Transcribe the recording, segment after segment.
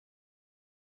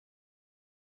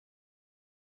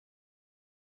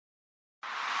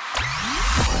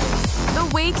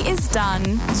The week is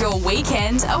done. Your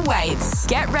weekend awaits.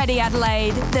 Get ready,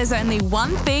 Adelaide. There's only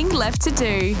one thing left to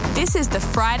do. This is the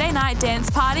Friday night dance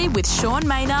party with Sean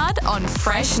Maynard on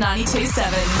Fresh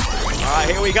 92.7. All right,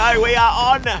 here we go. We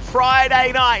are on.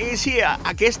 Friday night is here.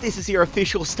 I guess this is your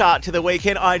official start to the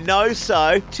weekend. I know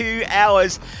so. 2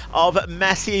 hours of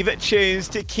massive tunes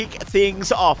to kick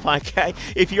things off, okay?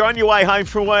 If you're on your way home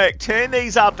from work, turn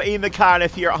these up in the car, and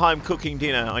if you're at home cooking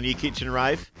dinner on your kitchen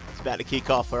rave, it's about to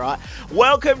kick off, all right?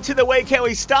 Welcome to the weekend.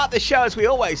 We start the show as we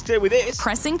always do with this.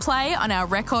 Pressing play on our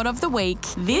record of the week.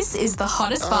 This is the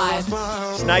hottest vibe.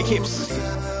 Snakehips,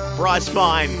 Bryce,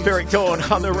 Ferreck Dawn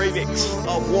on the remix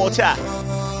of Water.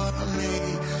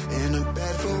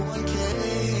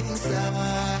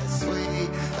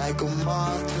 Like a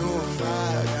moth to a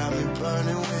fire, got me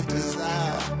burning with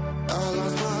desire. I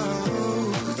lost my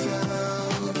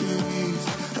hotel keys.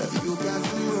 Have you got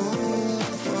some room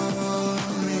for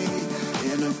me?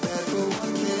 In a bed for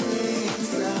one king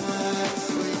size,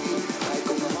 sweet. Like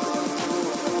a moth to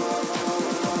a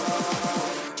fire.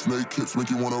 Snakehips make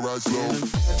you wanna ride slow. In a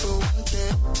bed for one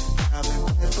king, I'm in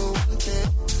bed for one king.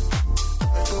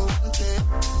 Bed for one king,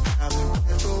 I'm in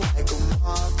bed for like a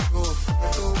moth to a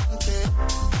fire for one king.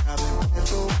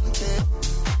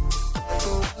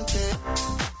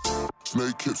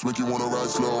 Snakehips make you wanna ride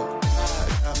slow.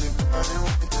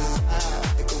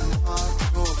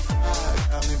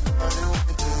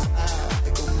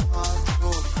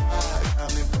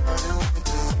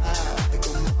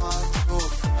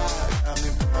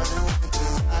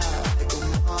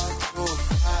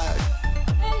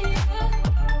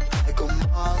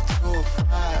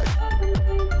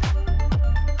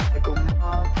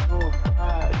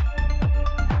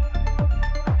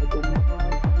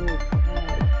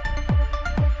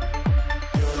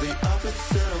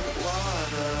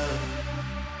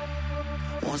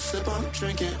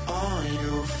 Drinking on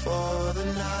you for the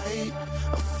night,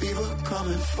 a fever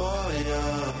coming for you.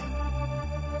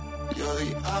 You're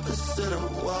the opposite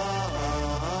of water.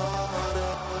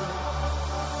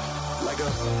 Like a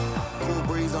cool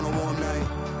breeze on a warm night.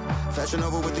 Fashion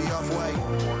over with the off-white.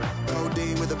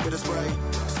 Codeine with a bit of spray.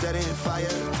 Setting fire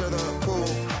to the pool.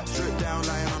 Strip down,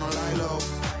 lying on a lie low.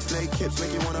 Snakehips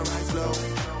make you wanna ride slow.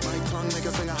 My tongue make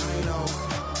her sing a high note.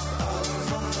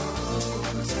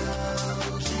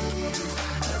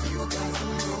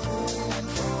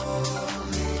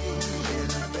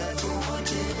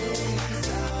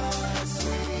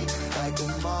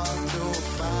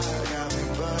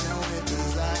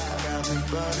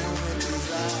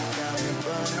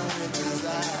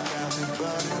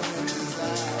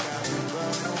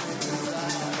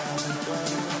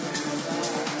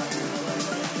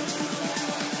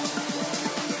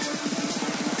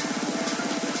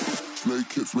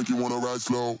 Snakehips make you wanna ride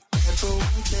slow.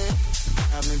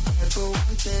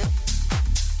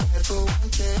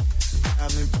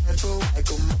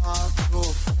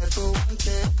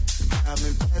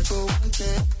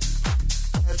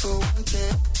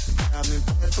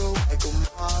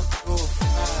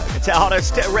 It's our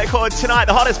hottest record tonight,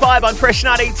 the hottest vibe on Fresh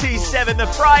 92.7, the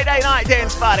Friday night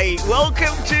dance party.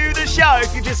 Welcome to the show.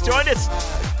 If you just joined us,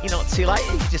 you're not too late.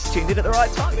 You just tuned in at the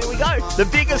right time. Here we go. The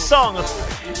biggest song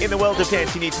in the world of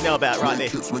dance you need to know about right there.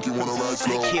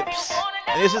 Snakehips.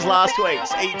 And this is last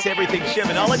week's Eats Everything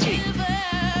SHERMANOLOGY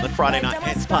on the Friday night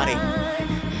dance party.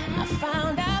 I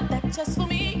found out that just for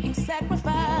me you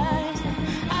sacrificed.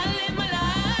 I live my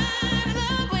life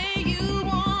the way you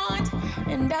want,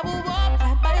 and I will walk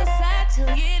right by your side till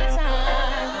you get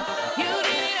time. You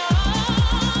did it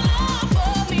all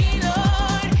for me,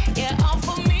 Lord. Yeah, all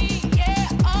for me. Yeah,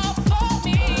 all for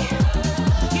me.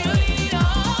 You did it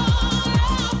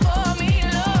all for me,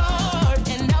 Lord,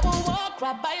 and I will walk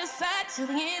right by your side till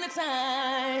the end of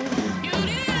time. You did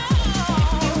it all.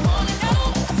 If you wanna know,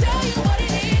 I'll tell you what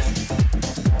it is.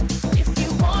 If you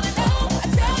wanna know,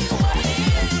 I'll tell you what it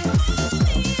is.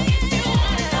 If you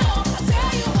wanna know, I'll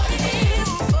tell you what it is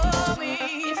for me.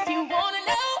 If you wanna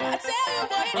know, I'll tell you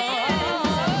what it is. If you wanna know, I'll tell you what it is.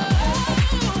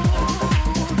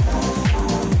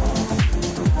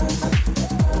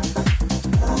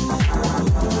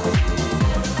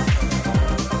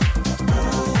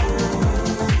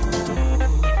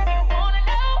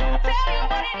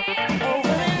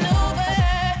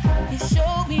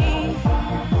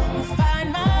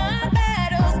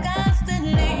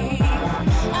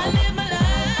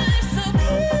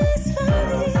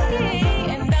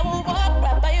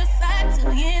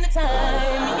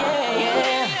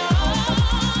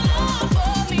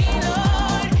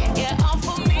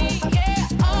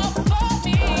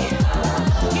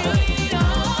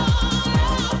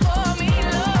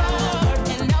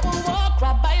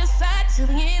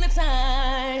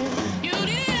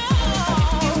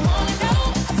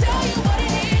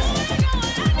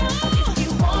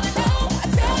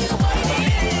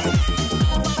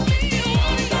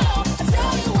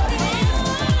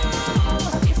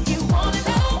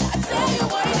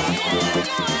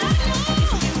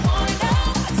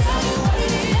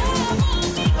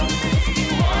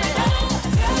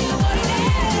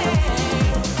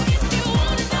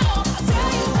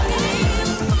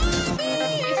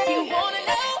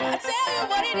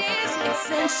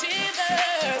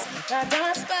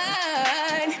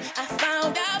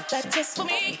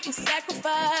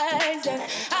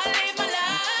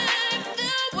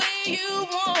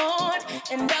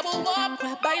 and I will walk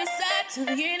right by your side till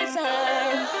the end of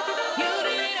time. You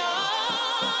did it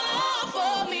all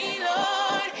for me,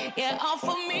 Lord. Yeah, all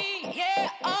for me. Yeah,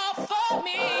 all for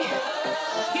me.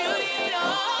 You did it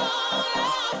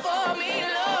all for me,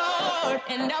 Lord,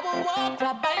 and I will walk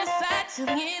right by your side till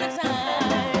the end of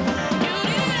time. You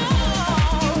did it all.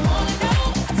 If you wanna know,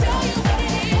 I'll tell you what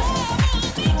it is.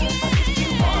 If you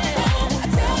wanna know,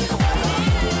 I'll tell you what it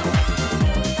is.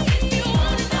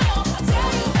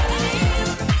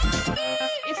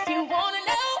 If you wanna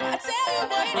know, I'll tell you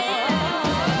what it is.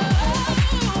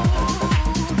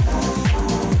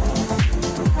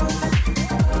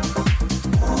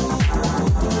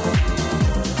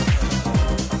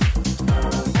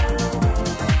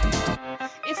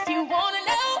 If you wanna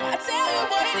know, I'll tell you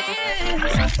what it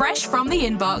is. Fresh from the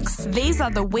inbox, these are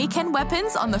the weekend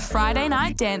weapons on the Friday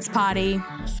night dance party.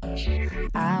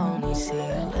 I only see you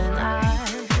and I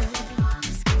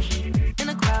in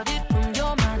a crowded room,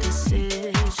 you're my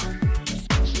decision.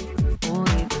 Oh,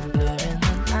 we've been blurring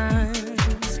the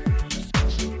lines.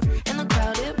 In a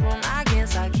crowded room, I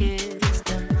guess I kissed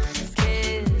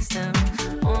him.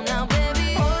 Oh, now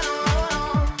baby, hold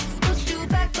on. Put you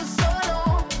back for so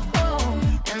long. Oh,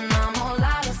 and I'm all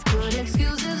out of good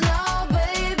excuses now,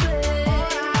 baby.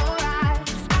 Alright,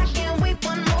 I can't wait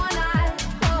one more night.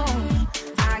 Oh,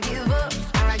 I give up,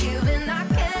 I give in, I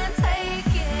can't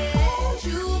take it. Won't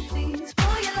you please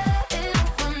pour your love in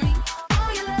for me? Pour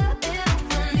your love in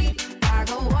for me. Like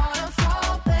a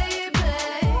waterfall, baby.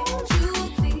 Won't you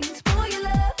please pour your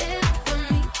love in for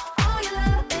me? Pour your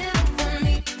love in for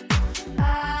me. I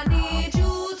need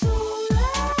you to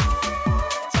let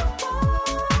your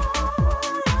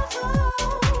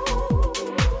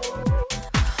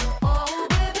oh,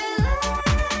 baby, let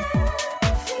me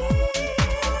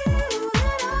feel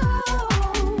it all.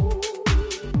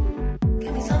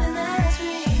 Give me something that's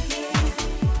real.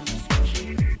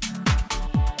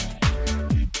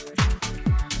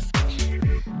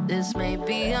 This may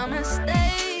be a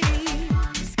mistake,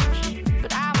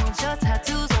 but I want your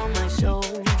tattoos on my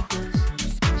shoulders.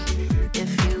 If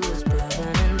you was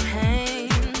burning in pain,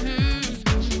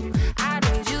 I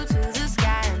need you to the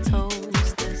sky and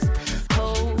toast this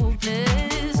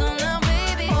hopeless. So now,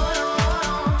 baby, hold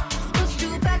on. Pushed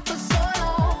you back for so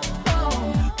long. Oh,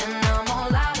 and I'm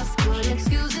all out of good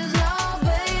excuses now,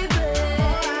 baby.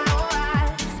 Alright,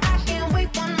 I can't wait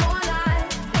one more night.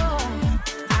 Oh,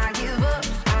 I give up,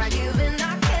 I give in, I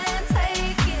can't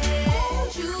take it.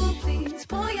 Won't you please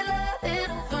pour your love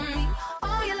in for me?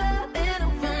 Pour your love in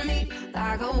for me.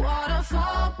 Like a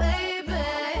waterfall, baby.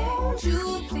 Won't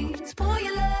you please pour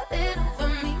your love in for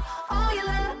me? Pour your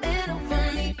love in for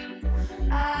me.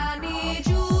 I need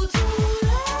you to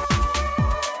let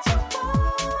your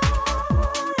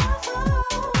water flow.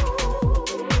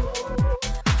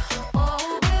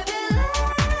 Oh, baby, let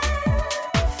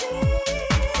me feel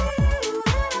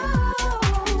it all.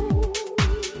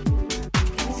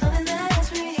 Give me something that's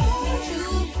real. Won't you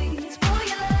please pour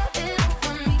your love in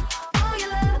for me? Pour your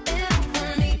love in for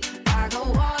me. Like a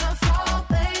waterfall,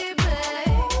 baby.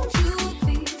 Won't you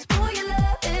please pour your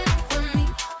love in for me?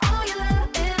 Pour your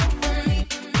love in for me.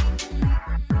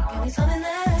 Give me something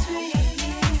that's real.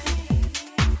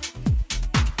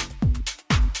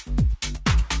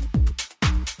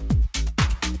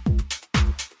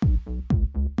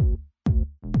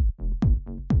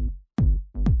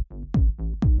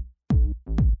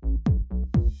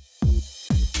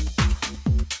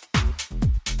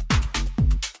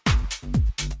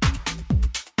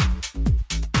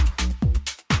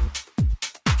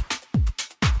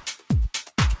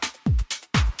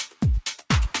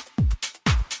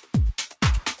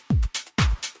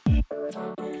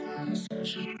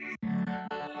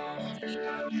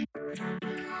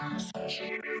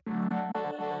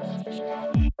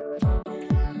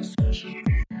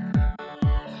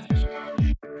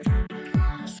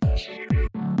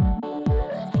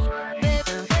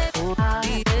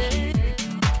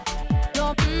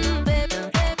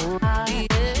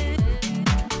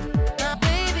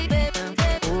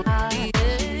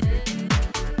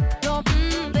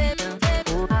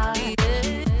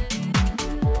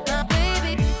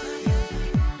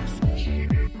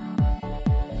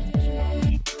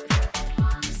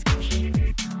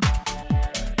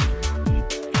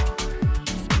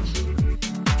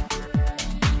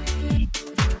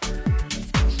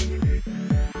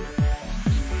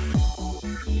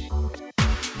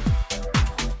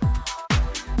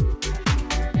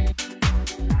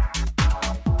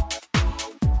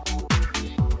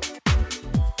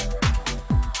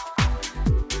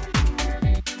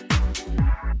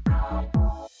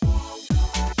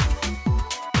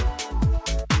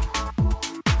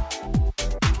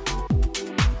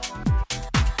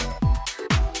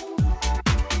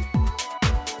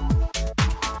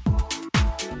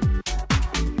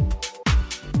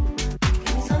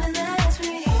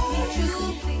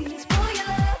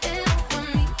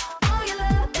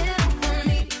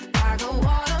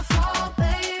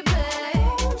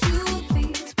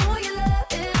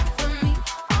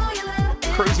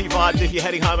 vibes if you're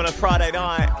heading home on a Friday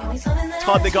night.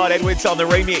 Todd the God Edwards on the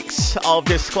remix of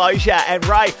Disclosure and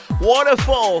RAYE,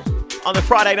 Waterfall on the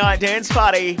Friday night dance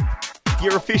party.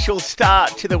 Your official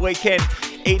start to the weekend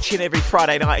each and every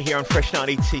Friday night here on Fresh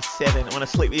 92.7. I want to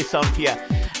sleep with this song for you.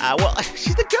 Well,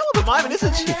 she's the girl at the moment,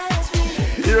 isn't she?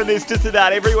 Hearing this just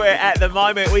about everywhere at the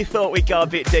moment. We thought we'd go a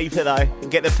bit deeper though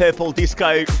and get the Purple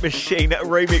Disco Machine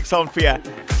remix on for you.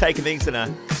 Taking things in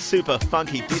a super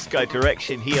funky disco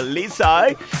direction here.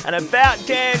 Lizzo and About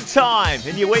Damn Time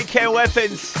and your weekend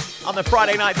weapons on the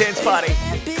Friday night dance party.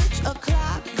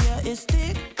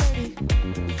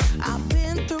 I've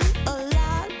been through a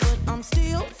lot, but I'm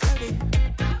still flirty.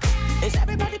 Is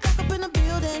everybody back up in the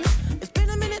building? It's been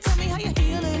a minute, tell me how you're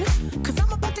healing. Cause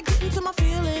I'm about to get into my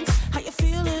feelings. How you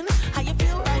feeling? How you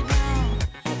feel right now?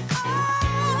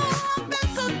 Oh, I've been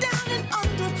so down and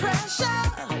under pressure.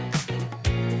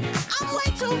 I'm way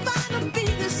too fine to be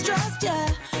distressed,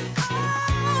 yeah.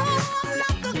 Oh, I'm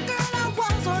not the girl I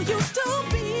was or used to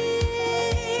be.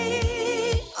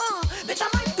 Bitch, I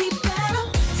might be better.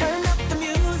 Turn up the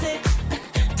music,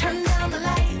 turn down the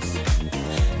lights.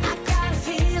 I got a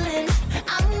feeling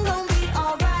I'm gonna be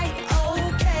alright,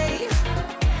 okay.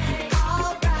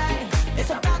 Alright, it's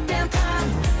about damn time.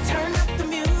 Turn up the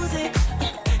music,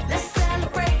 let's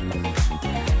celebrate.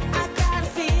 I got a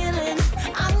feeling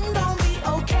I'm gonna be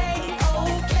okay,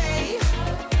 okay.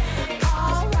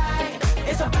 Alright,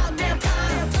 it's about damn time.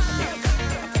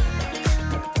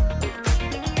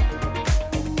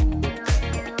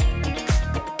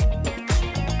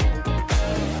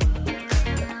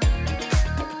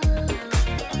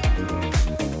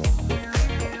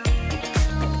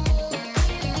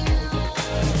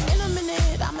 In a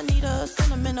minute, I'ma need a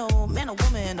sentimental man or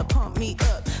woman to pump me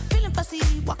up. Feeling fussy,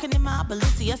 walking in my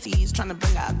Balenciennes, trying to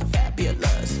bring out the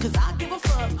fabulous. Cause I give a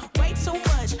fuck, way too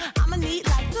much. I'ma need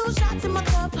like 2 shots in my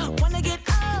cup. Wanna get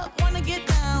up, wanna get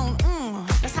down.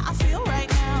 That's how I feel right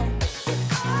now.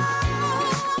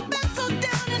 Oh, I've been so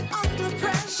down and under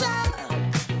pressure.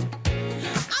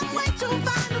 I'm way too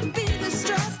fine to be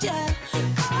distressed, yeah.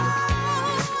 Oh,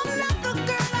 I'm not the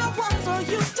girl I was or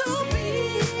used to be.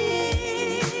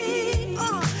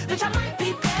 Bitch, I might be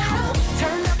better.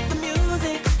 Turn up the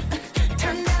music,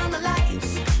 turn down the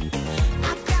lights.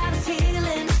 I got a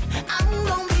feeling I'm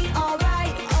gonna be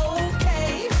alright,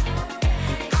 okay.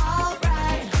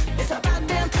 Alright, it's about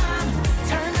damn time.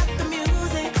 Turn up the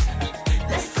music,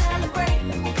 let's celebrate.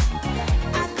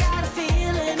 I got a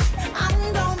feeling I'm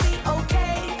gonna be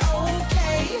okay,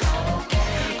 okay.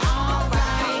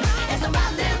 Alright, it's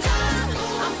about damn time.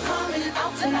 I'm coming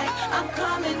out tonight. I'm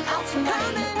coming out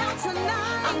tonight.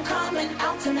 I'm coming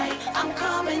out tonight. I'm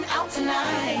coming out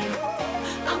tonight.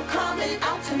 I'm coming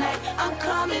out tonight. I'm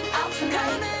coming out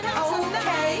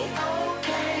tonight.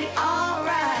 Okay.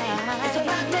 Alright. It's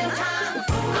about damn time.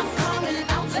 I'm coming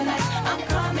out tonight. I'm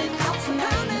coming out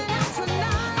tonight.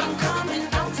 I'm coming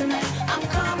out tonight. I'm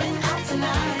coming out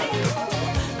tonight.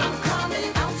 I'm coming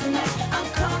out tonight.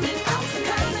 I'm coming out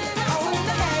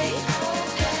tonight.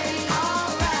 Okay.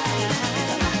 Alright.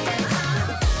 It's about damn time.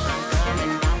 I'm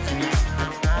coming out tonight.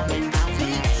 I'm coming out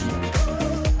tonight.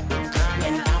 I'm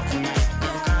coming out tonight.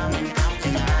 I'm coming out tonight.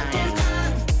 It's about damn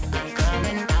time. I'm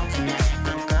coming out tonight.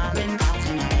 I'm coming out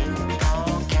tonight.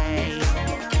 Okay.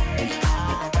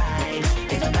 Alright.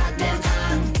 It's about damn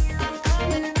time. I'm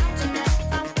coming out tonight.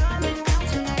 I'm coming out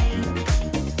tonight.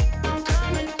 I'm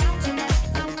coming out tonight. I'm coming out tonight.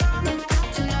 I'm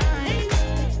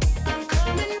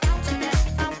coming out tonight.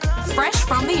 I'm coming. Fresh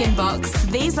from the inbox,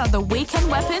 these are the weekend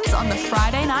weapons on the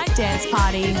Friday night dance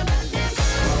party.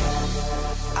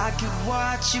 I could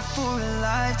watch you for a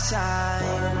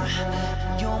lifetime.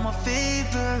 You're my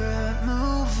favorite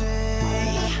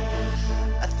movie.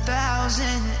 1,000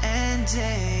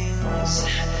 endings.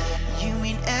 You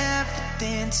mean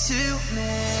everything to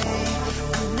me.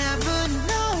 I never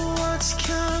know what's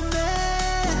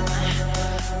coming.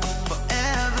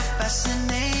 Forever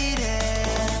fascinated.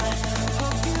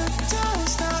 Hope you don't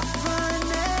stop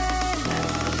running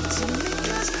to me,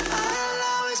 'cause I'll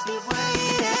always be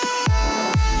waiting.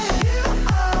 You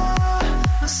are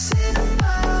my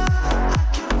cinema. I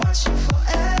can watch you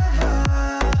forever.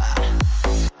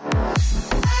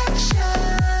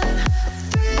 Action,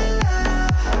 thriller.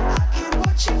 I can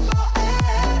watch you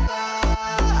forever.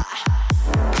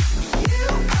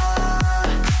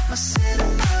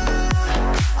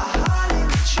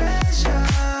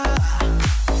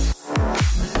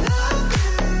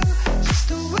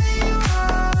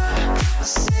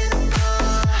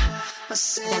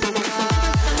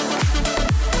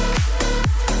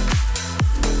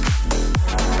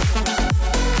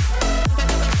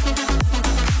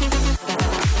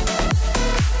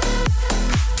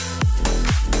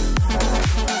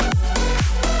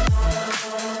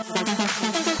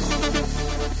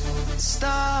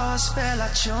 spell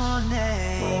out your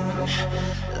name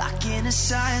like in a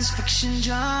science fiction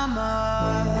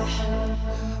drama.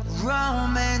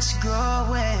 Romance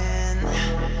growing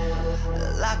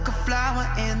like a flower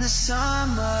in the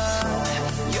summer.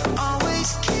 You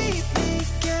always keep me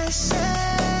guessing.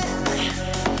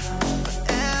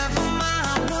 Forever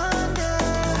my wonder.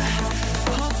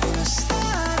 Hopeless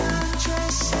that I'm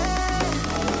dressing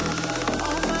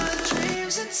all my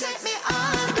dreams and take me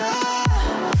under.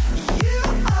 You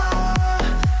are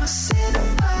my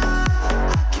cinema.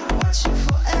 I can watch you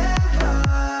forever.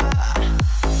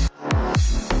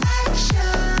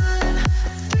 Action,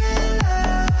 thriller.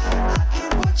 I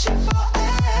can watch you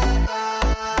forever.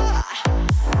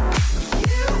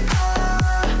 You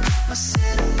are my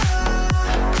cinema,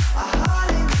 a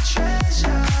Hollywood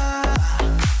treasure.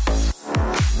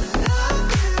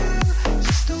 Love you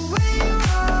just the way you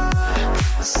are.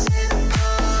 My cinema,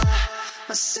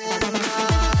 my cinema.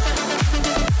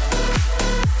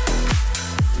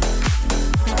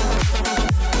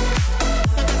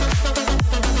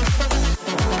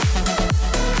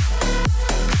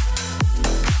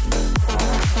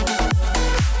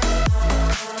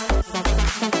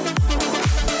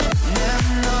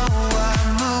 Never know what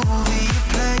movie you're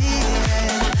playing.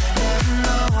 Never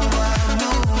know what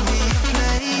movie you're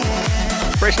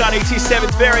playing. Fresh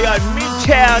 92.7's very own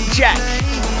MIDTOWN JAXX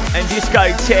and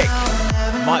DISKOTEK.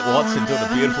 Mike Watson doing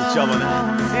a beautiful job on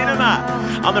that. Cinema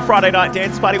on the Friday night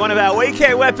dance party. One of our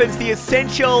weekend weapons, the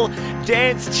essential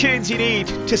dance tunes you need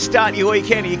to start your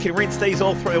weekend. You can rinse these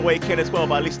all through the weekend as well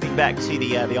by listening back to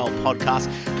the old podcast.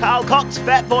 Carl Cox,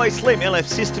 Fatboy, Slim, LF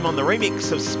System on the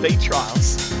remix of Speed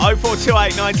Trials.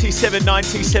 0428 927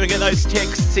 927. Get those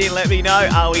texts in. Let me know.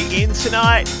 Are we in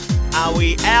tonight? Are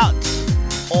we out?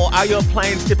 Or are your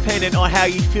plans dependent on how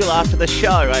you feel after the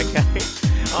show, okay?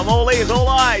 I'm all ears, all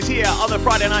eyes here on the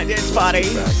Friday night dance party.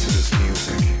 Back to this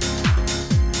music.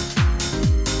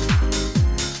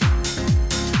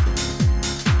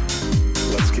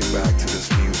 Let's get back to this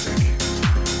music.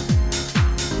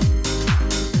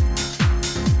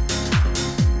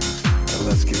 And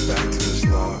let's get back to this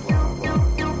love.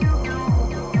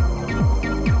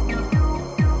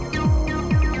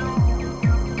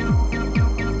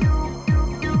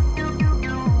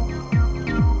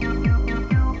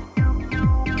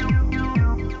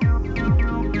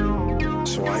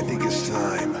 So I think it's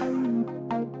time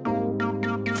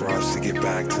for us to get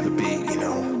back to the beat, you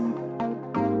know.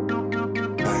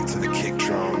 Back to the kick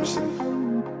drums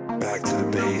and back to the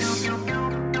bass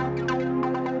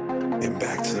and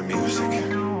back to the music.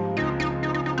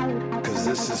 Cause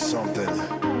this is something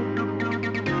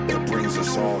that brings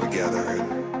us all together.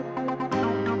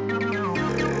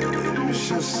 And it's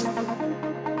just,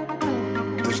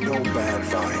 there's no bad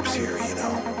vibes here, you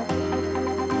know.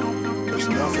 There's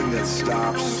nothing that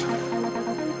stops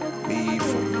me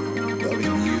from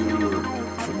loving you or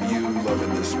from you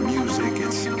loving this music.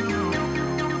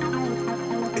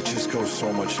 It just goes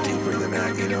so much deeper than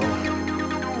that, you know.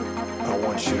 I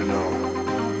want you to know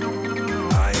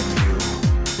I am you,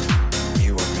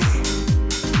 you are me.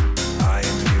 I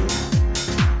am you,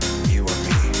 you are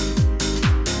me.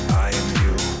 I am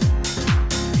you,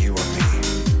 you are me.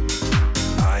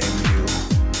 I am you,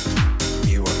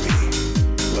 you are me.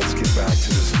 Let's get back to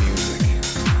this music.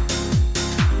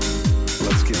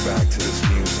 Let's get back to this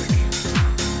music.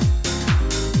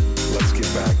 Let's get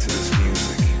back to this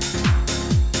music.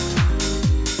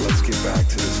 Let's get back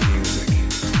to this music.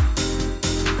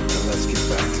 And let's get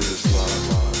back to this love.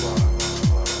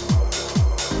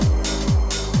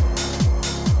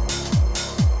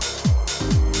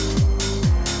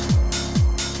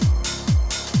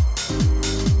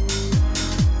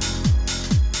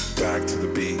 Back to the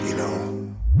beat, you know.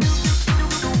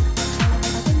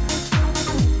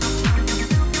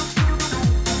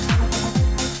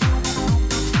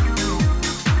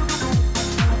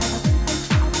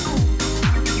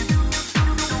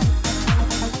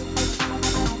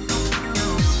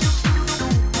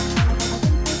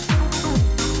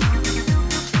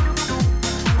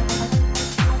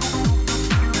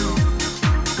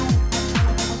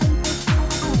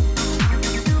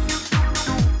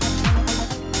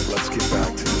 Let's get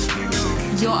back to this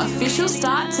music. Your official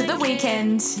start to the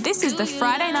weekend. This is the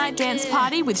Friday night dance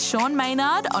party with Sean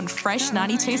Maynard on Fresh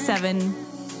 92.7.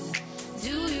 Do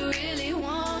you really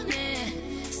want it?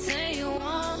 Say you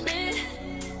want it.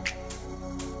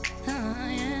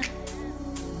 Yeah.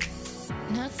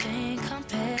 Nothing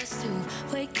compares to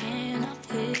waking up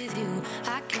with you.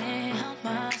 I can't help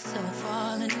myself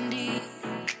falling deep.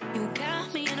 You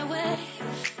got me in a way.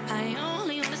 I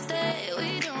only wanna stay.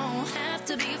 We don't have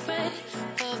to be afraid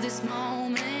of this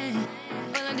moment.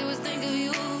 All I do is think of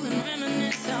you and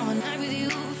reminisce how night with you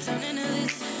turn into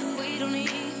this. We don't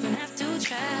even have to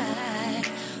try.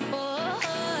 Oh,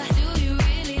 do you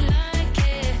really like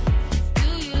it? Do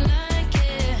you like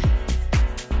it?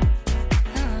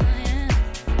 Yeah.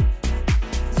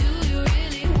 Do you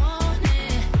really want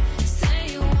it?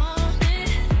 Say you want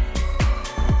it.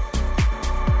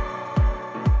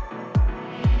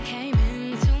 Came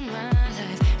into my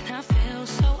life and I feel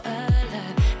so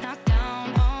alive. Knocked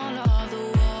down all of the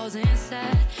walls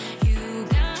inside. You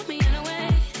got me in a way.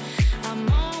 I'm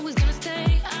always gonna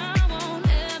stay. I won't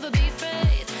ever be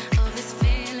afraid of this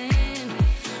feeling.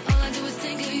 All I do is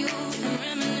think of you and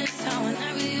reminisce how a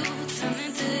night with you turned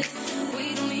into this.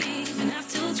 We don't even have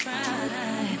to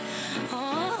try.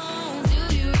 Oh,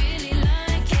 do you really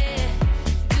like it?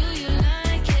 Do you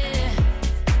like it?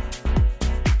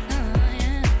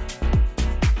 Yeah.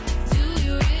 Do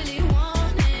you really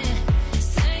want it?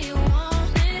 Say you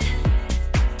want it.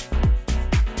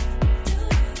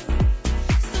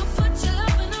 So put your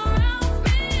loving around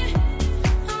me,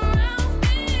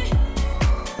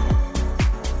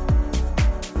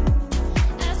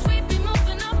 as we be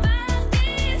moving our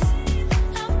bodies.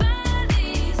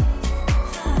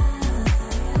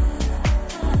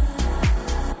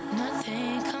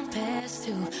 Nothing compares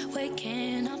to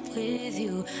waking up with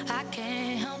you. I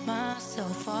can't help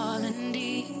myself falling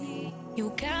deep.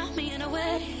 You got me in a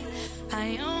way.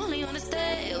 I only wanna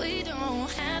stay. We don't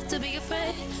have to be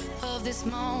afraid of this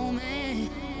moment.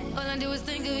 All I do is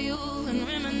think of you and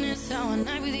reminisce how a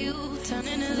night with you turned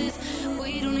into this.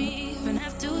 We don't even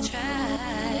have to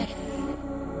try.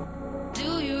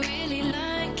 Do you really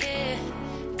like it?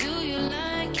 Do you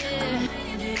like it?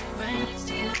 Right next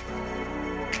to you.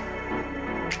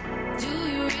 Do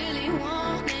you really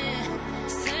want it?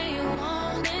 Say you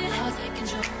want it. I'll take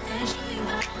control and show you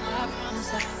how. I promise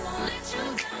I won't let you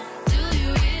down. Do you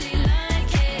really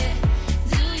like it?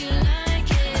 Do you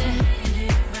like it?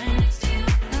 Right next to you.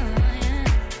 Yeah.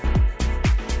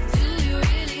 Do you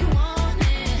really want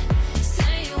it?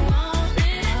 Say you want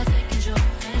it. I'll take control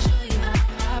and show you how.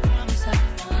 I promise I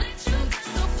won't let you down.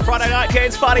 So put Friday night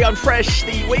dance party on Fresh.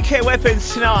 The weekend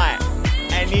weapons tonight.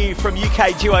 And new from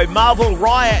UK duo Marvel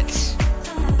RIOT.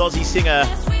 Aussie singer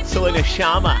SELINA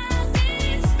CHARMA.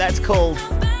 That's called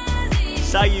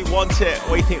Say You Want It.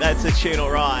 We think that's a tune,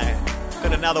 alright.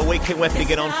 Got another weekend weapon to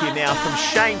get on for you now from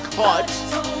Shane Cott.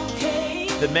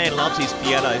 The man loves his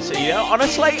piano, so you know,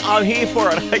 honestly, I'm here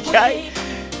for it, okay?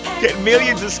 Getting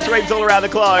millions of streams all around the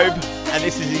globe. And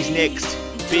this is his next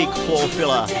big floor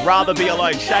filler. Rather Be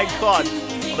Alone. Shane Cott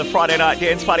on the Friday night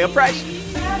dance party on Fresh.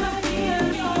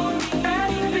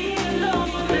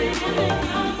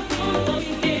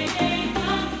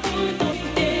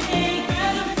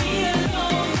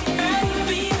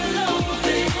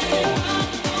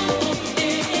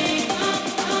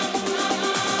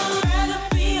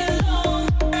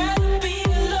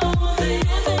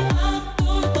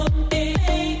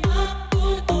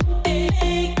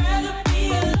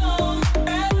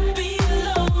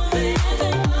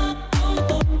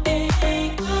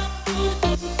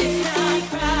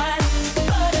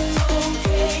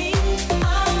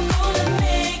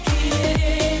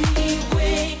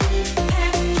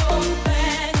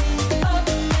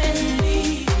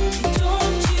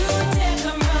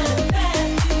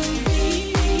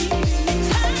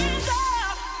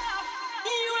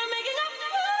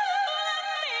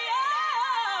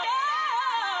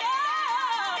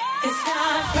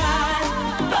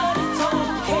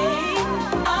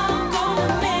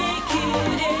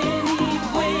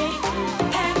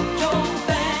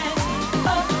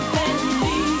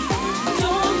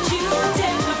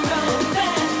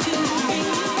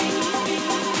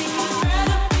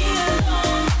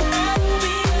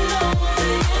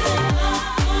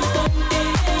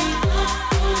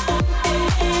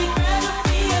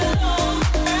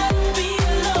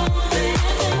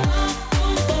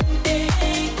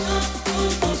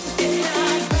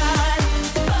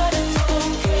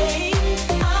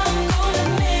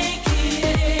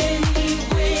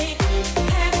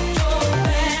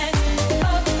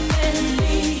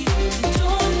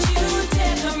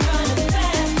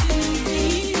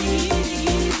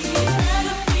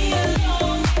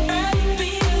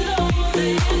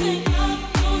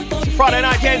 Friday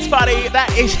night dance party.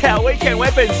 That is our weekend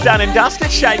weapons done and dusted.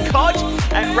 Shane Cott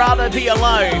and Rather Be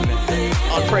Alone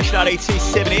on Fresh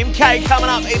 92.7 MK coming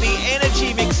up in the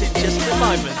energy mix in just a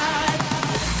moment.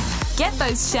 Get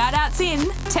those shout outs in.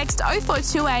 Text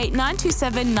 0428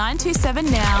 927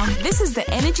 927 now. This is the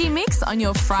energy mix on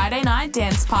your Friday night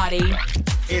dance party.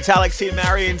 It's Alexia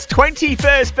Marion's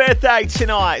 21st birthday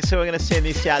tonight, so we're going to send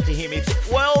this out to him.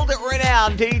 It's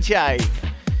world-renowned DJ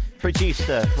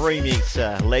producer,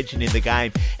 remixer, legend in the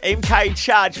game. MK in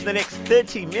charge for the next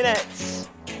 30 minutes.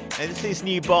 And this is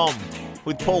New Bomb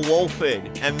with Paul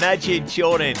Walford and Majid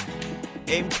Jordan.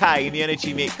 MK in the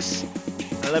Energy Mix.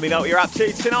 And let me know what you're up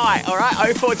to tonight. All right,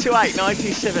 0428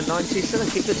 97 97.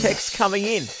 Keep the text coming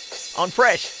in on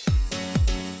Fresh.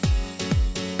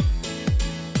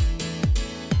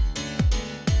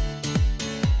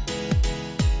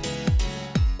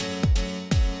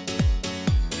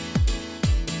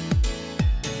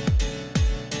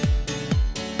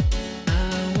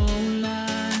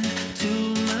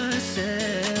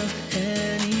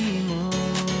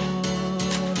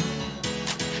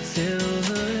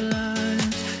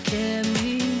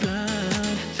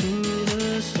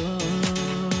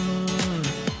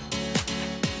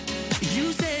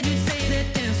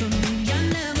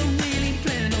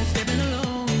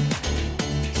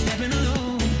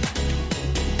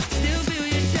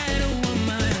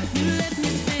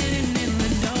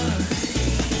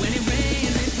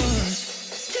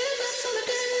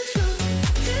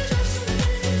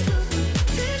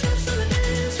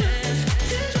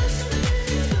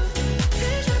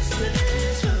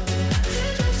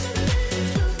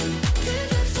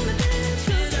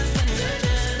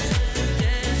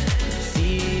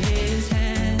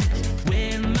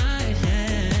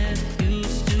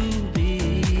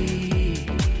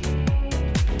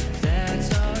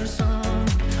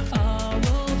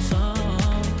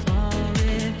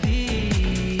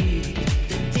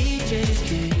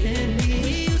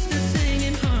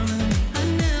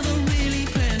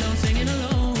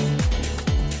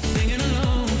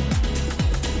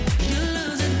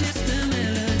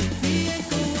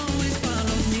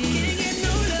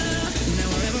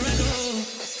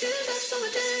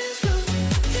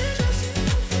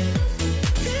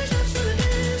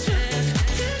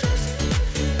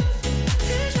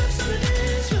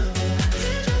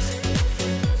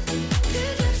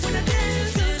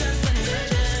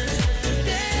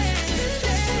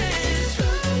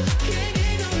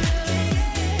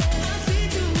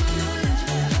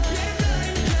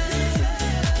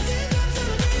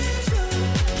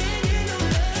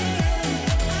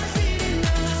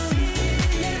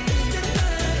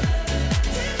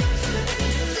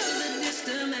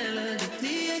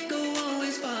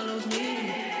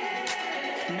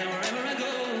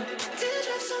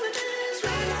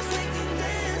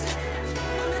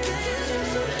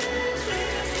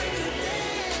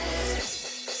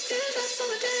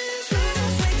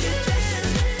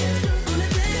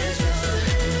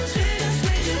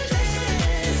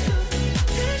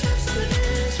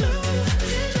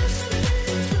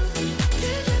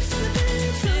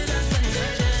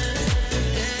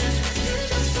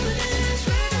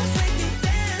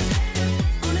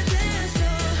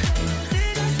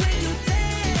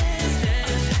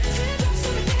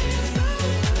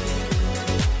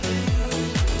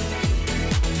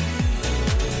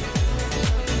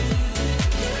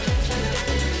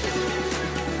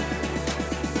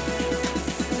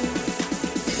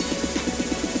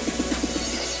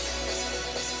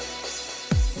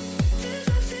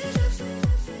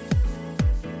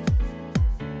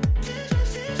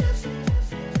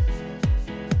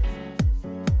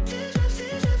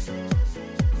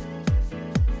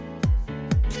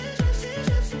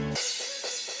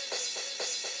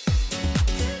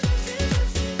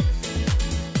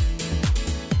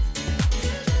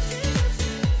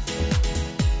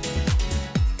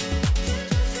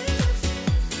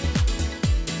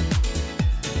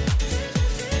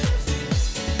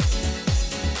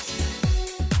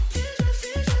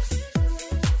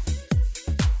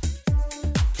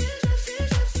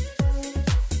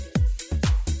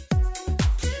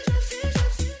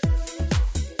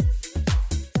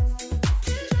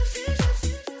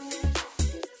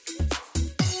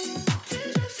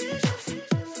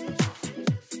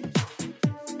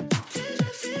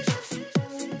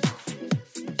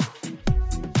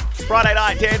 Friday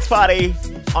night dance party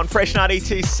on Fresh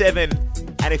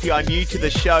 92.7. And if you are new to the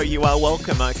show, you are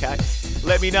welcome, okay?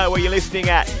 Let me know where you're listening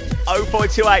at.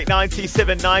 0428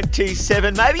 97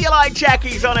 97. Maybe you like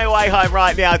Jackie's on her way home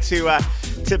right now to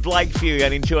Blakeview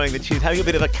and enjoying the tunes. Having a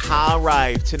bit of a car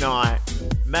rave tonight.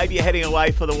 Maybe you're heading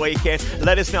away for the weekend.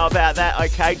 Let us know about that,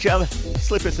 okay?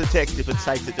 Slip us a text if it's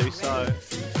safe to do so.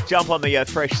 Jump on the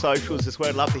Fresh socials as well.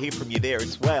 I'd love to hear from you there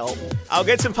as well. I'll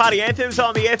get some party anthems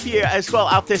on the F here as well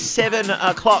after 7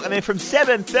 o'clock. And then from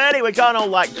 7:30, we're going all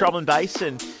like drum and bass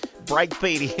and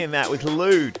breakbeaty in that with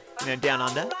Luude, down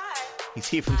under. He's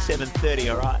here from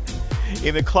 7:30, all right?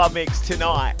 In the club mix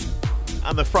tonight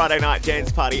on the Friday night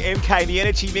dance party. MK, the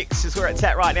Energy Mix is where it's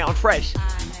at right now on Fresh.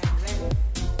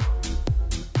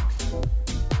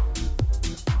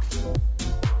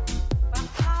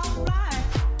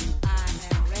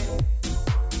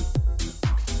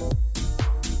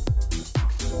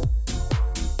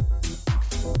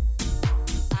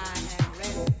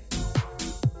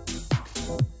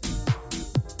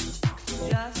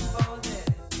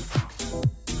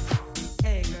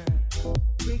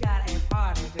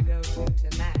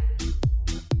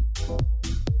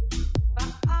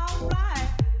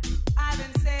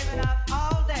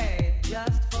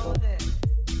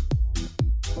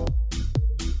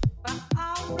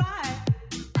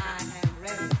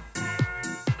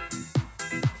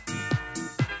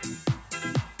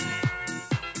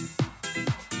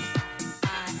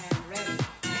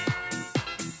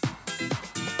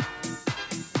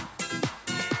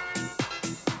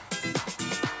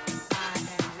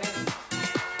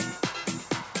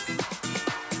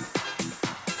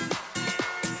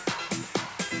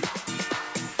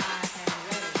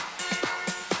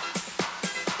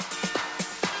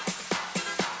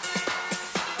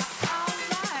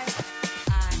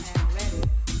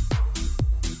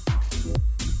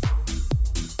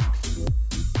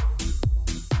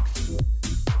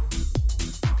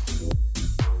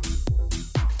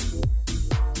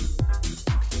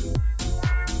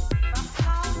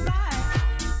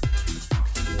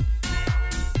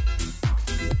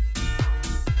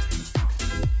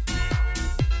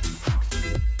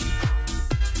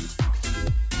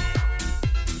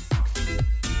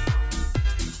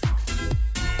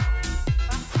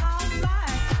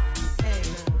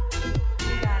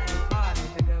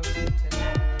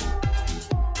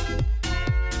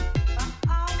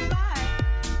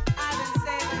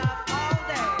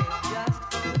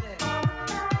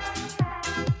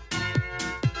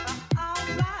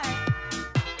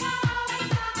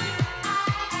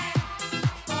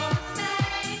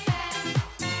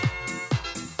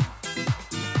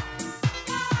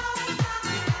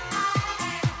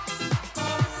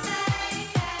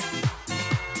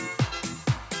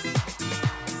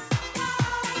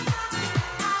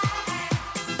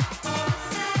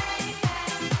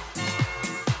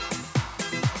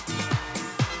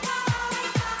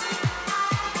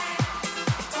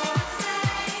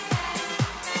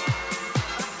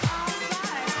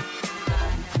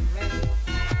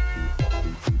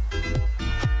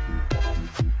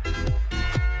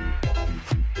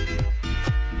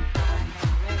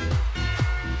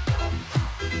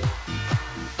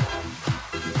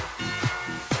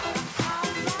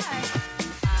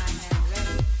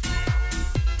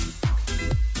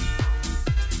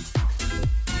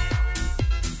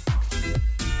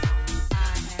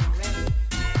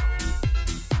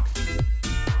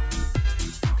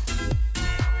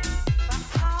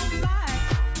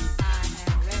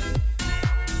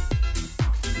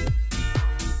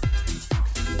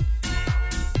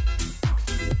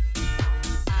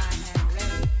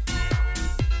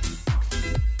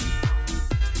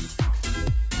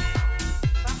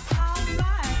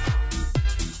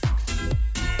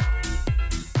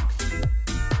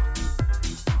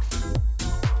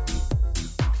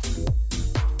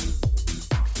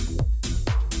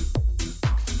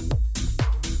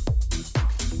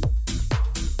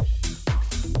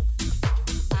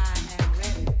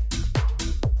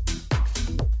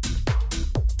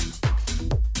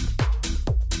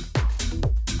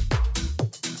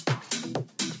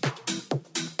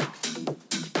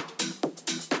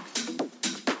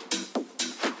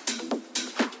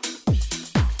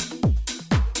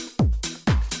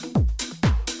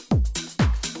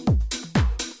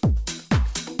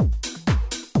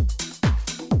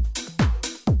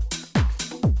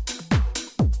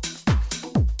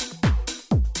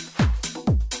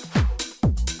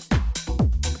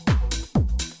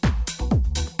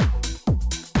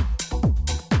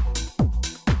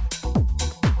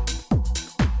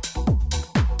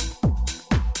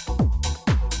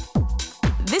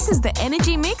 is the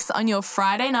energy mix on your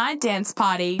Friday night dance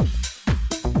party.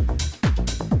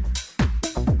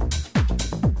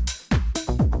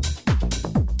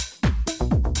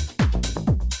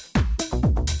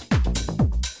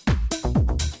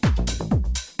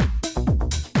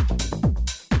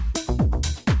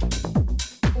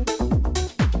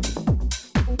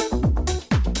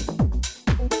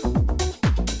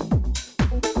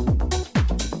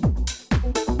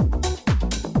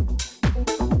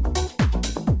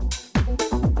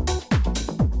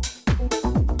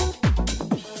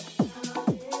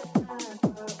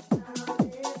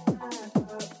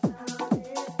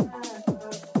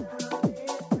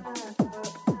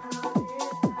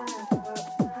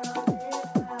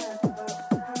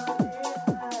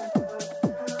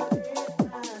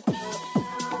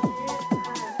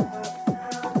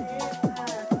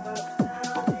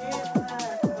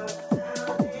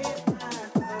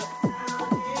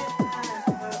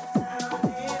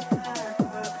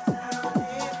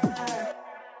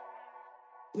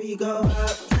 We go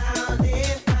uptown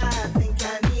if I think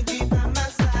I need you by my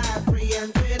side.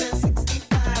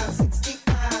 365,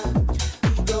 65.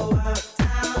 We go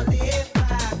uptown if I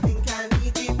think I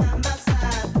need you by my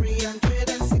side.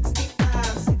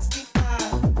 365,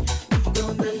 65. We go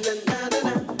na na na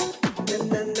na na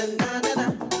na na na na na na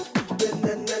na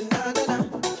na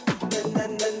na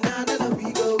na na na. We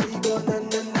go na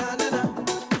na na na na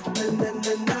na na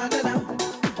na na na na na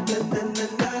na.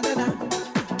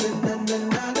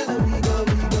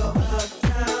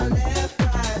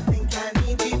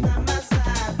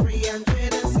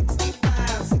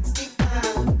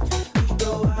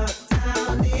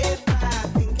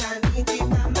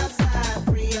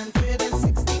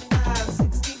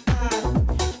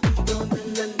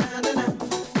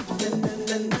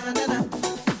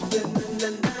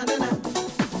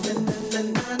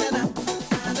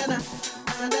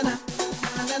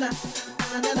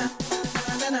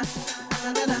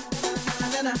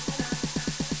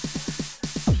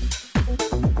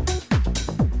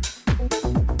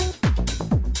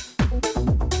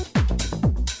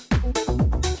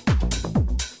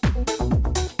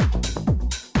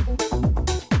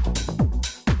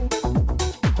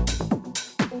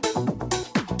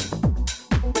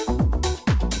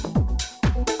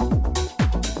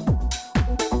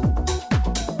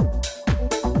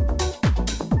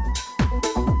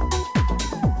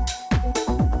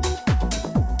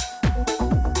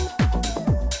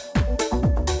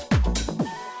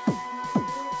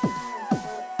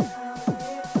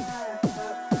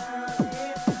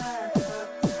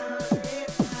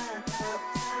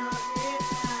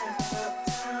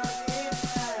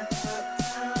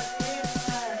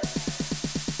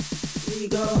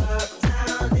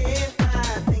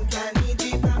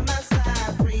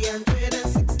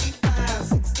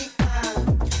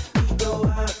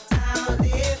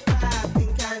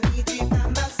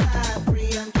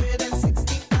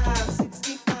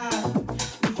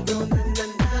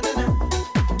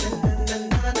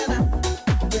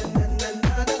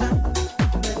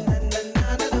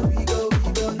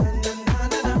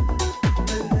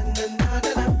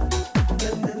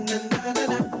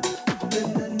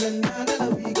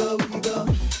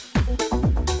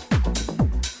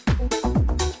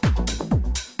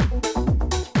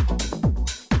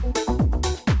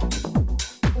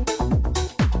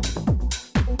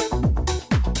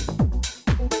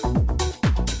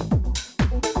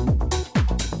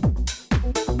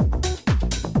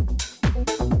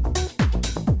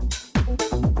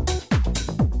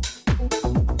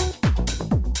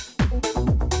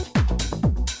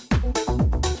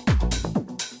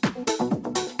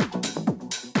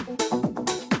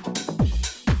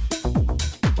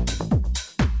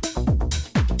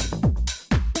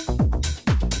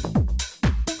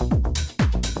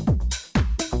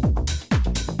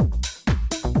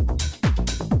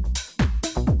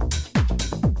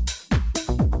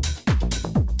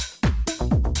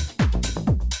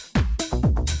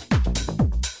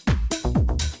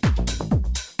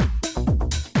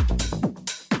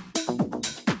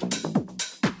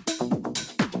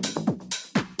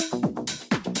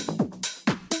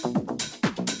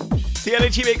 The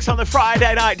Energy Mix on the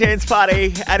Friday night dance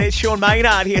party, and it's Sean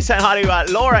Maynard here saying hi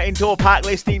to Laura in Door Park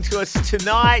listening to us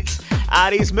tonight.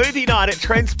 It is movie night at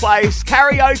Trent's Place,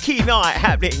 karaoke night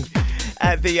happening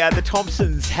at the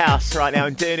Thompsons' house right now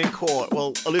in Durnan Court.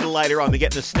 Well, a little later on, they're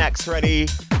getting the snacks ready.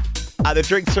 The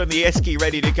drinks from the esky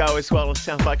ready to go as well. It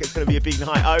sounds like it's going to be a big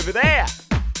night over there.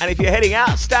 And if you're heading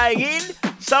out, staying in,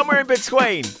 somewhere in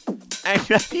between, and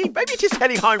maybe just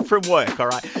heading home from work, all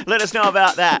right? Let us know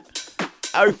about that.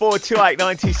 0428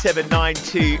 927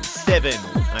 927,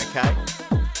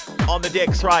 okay? On the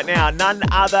decks right now, none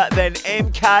other than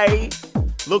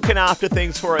MK looking after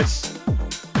things for us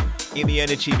in the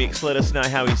energy mix. Let us know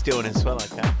how he's doing as well,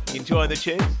 okay? Enjoying the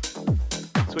tunes?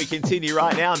 As we continue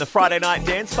right now on the Friday night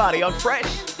dance party on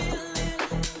Fresh.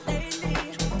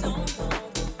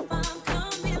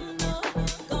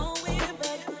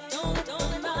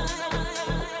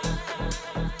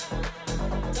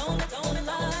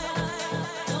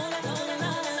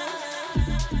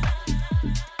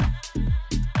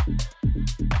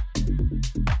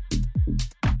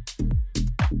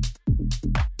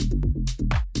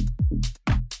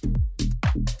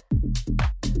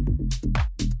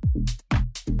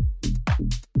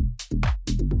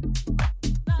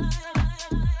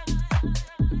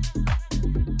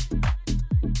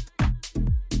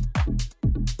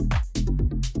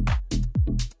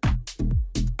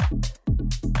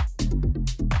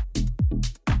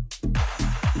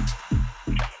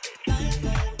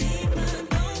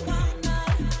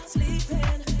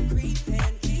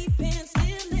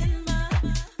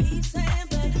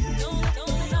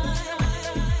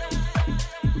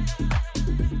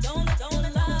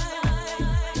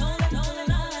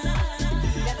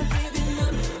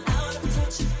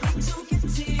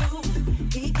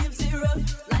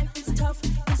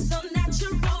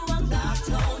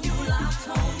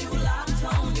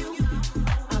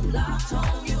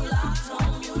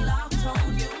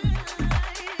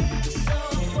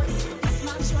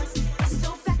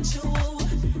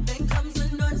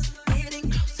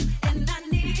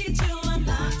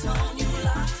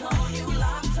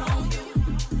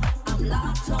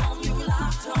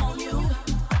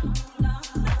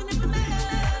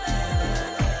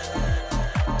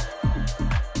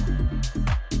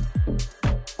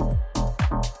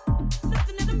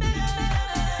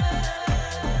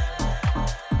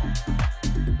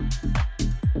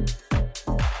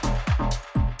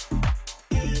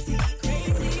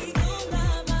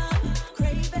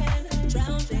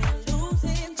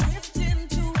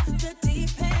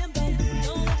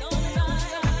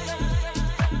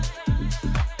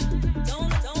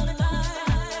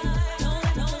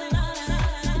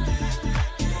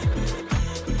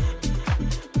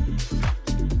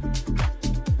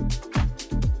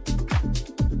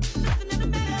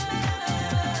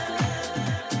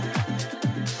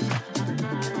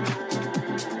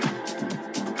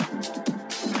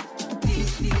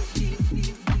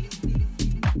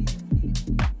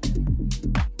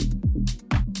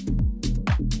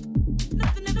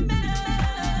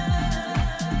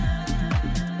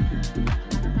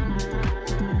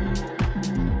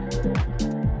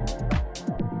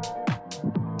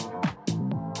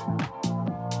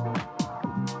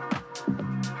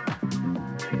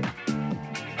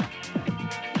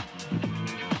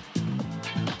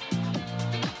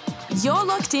 You're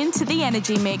locked into the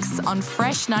Energy Mix on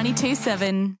Fresh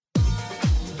 92.7.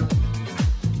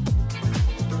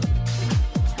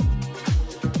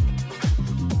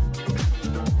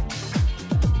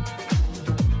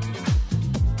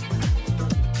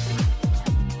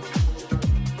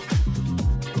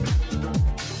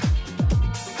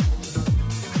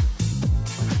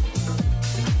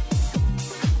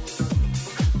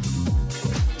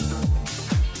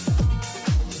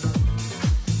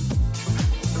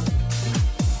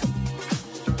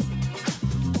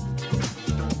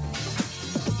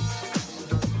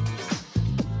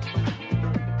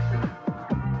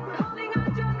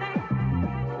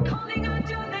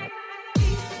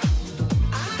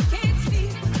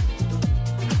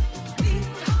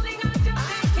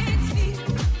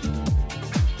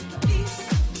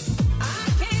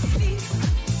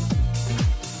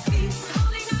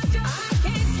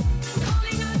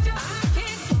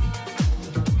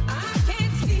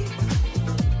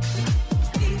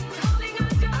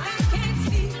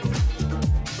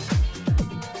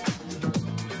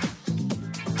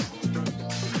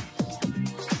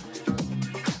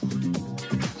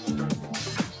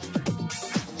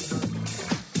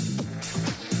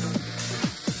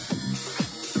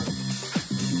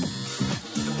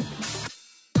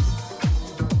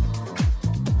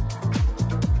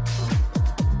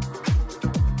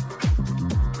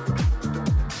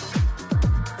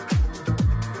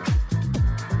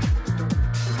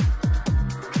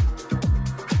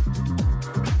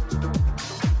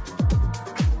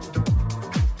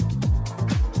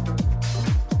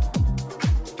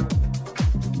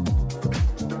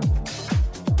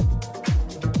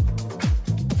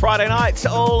 Friday nights,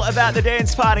 all about the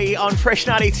dance party on Fresh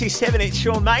 92.7. It's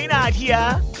Sean Maynard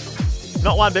here.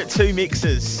 Not one but two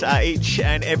mixes each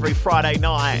and every Friday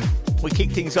night. We kick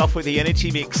things off with the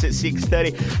Energy Mix at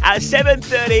 6:30. At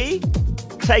 7:30,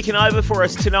 Taking over for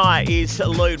us tonight is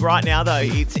Luude. Right now, though,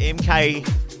 it's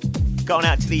MK going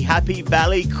out to the Happy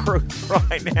Valley crew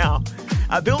right now.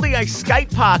 Building a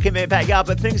skate park in their backyard,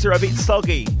 but things are a bit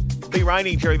soggy. Be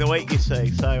raining during the week, you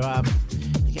see, so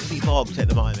you get a bit bogged at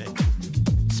the moment.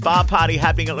 Spa party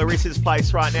happening at Larissa's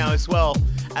place right now as well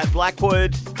at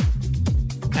Blackwood.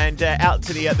 And out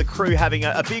to the crew having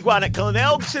a big one at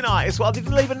Glenelg tonight as well. They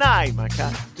didn't leave a name,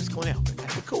 okay? Just Glenelg, okay?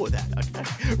 We're cool with that,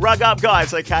 okay? Rug up,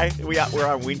 guys, okay? We're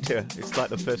on winter. It's like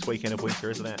the first weekend of winter,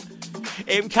 isn't it?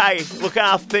 MK looking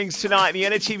after things tonight in the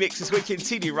Energy Mix as we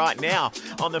continue right now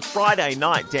on the Friday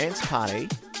night dance party.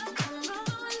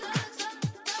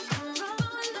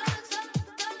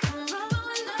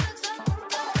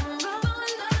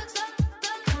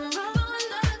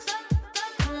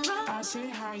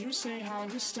 Say how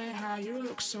you stay high, you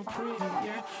look so pretty,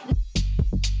 yeah.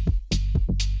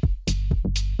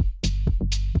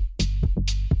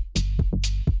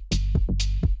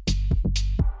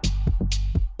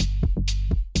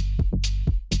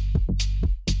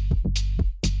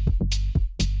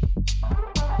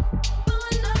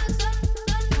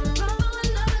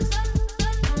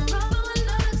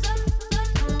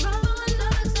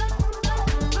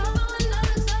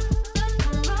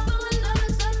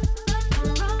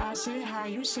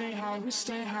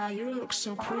 Stay high, you look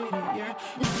so pretty, yeah.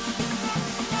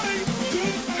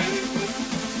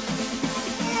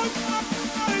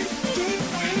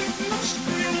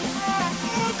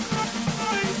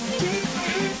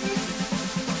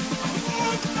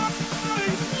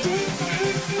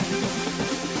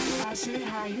 I say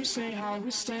how you say how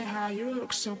we stay high, you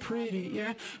look so pretty,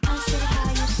 yeah. I say how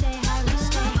you say how we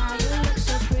stay high, you look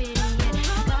so pretty, yeah.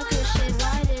 Got good shit,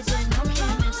 why is it no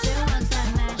chemist? Still want that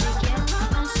magic, yeah.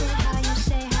 I say how you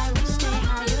say how we stay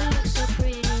high, you look so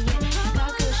pretty, yeah.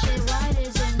 Got good shit, why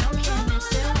is it no chemist?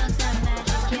 Still want that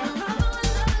magic, yeah.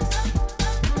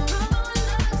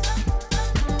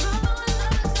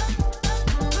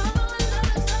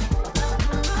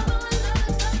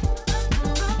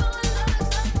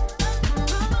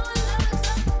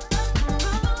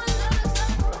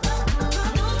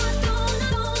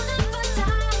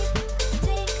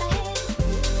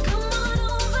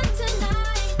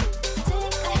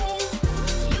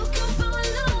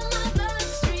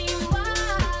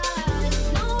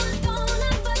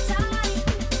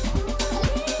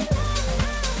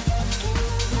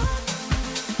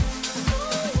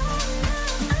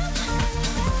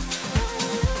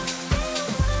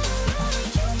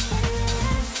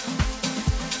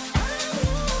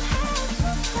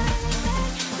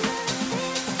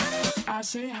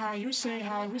 Say how you say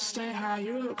how we stay high,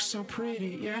 you look so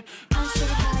pretty, yeah. I say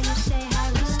how you say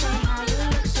how we stay high, you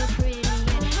look so pretty,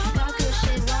 yeah. Got good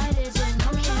shit, why is it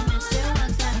no chemist? Still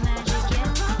want that magic,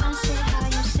 yeah. I say how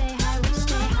you say how we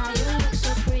stay high, you look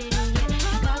so pretty,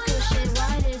 yeah. Got good shit,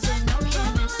 why is it no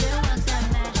chemist? Still want that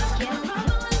magic, yeah.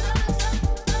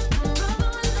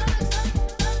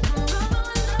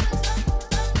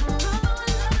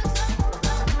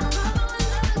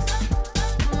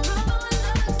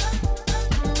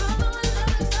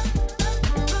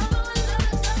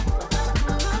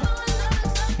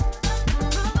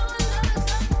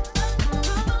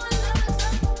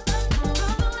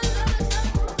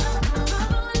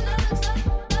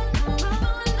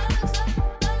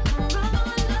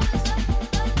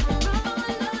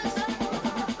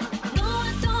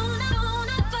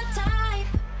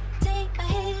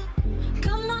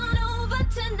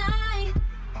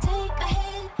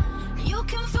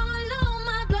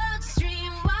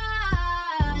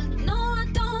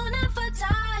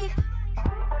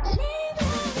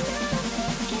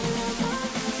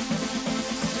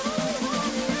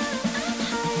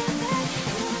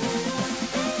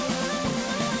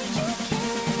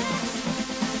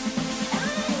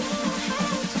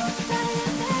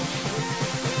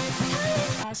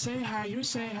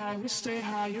 Say how we stay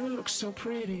high, you look so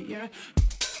pretty, yeah.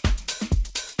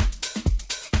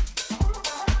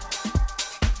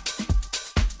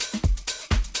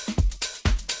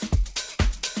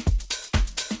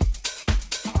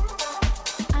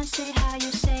 I say how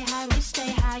you say how we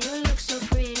stay high, you look so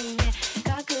pretty, yeah.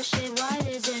 Got good shit, why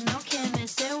is it no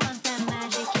chemist? Still want that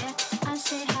magic, yeah. I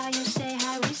say how you say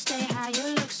how we stay high,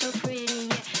 you look so pretty,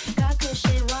 yeah. Got good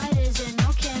shit, why is it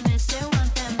no chemist? Still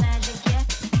want that magic, yeah.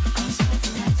 I'm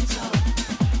sweating head to toe,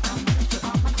 I'm ready for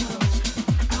all my clothes.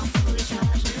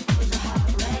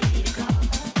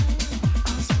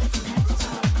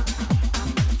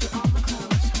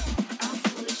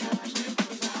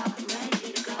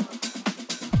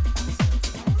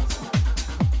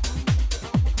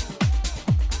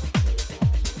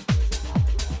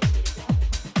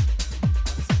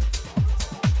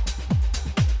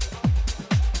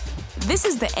 This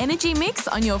is the Energy Mix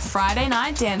on your Friday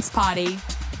night dance party.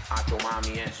 Hacho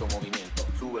mami eso movimiento,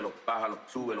 súbelo, bájalo,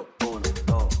 súbelo. 1,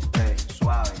 2, 3,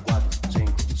 suave, 4,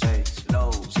 5, 6,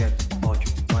 slow, 7,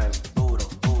 8, 9, duro,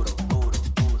 duro, duro,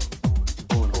 duro.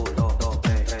 1, 2, 2,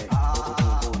 3, 3,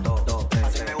 1, 2, 2, 3,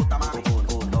 así me gusta mami. 1,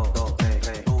 2, 2, 3,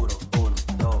 3, duro, 1,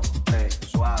 2, 3,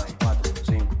 suave, 4,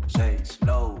 5, 6,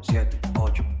 slow, 7,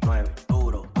 8, 9,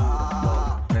 duro, 1,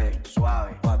 2, 3,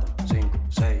 suave, 4, 5,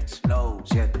 6, slow,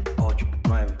 7, 8,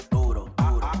 9, duro,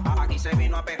 duro. Aquí se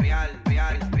vino a perrear,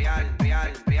 real, real,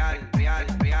 real, real, real,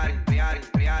 real, real,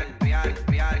 real, real,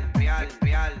 real, real,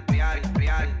 real, real,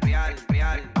 real, real,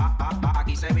 real.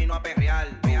 Aquí se vino a perrear,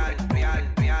 real, real,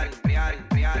 real, real,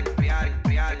 real, real,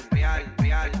 real, real, real,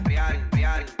 real,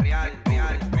 real, real,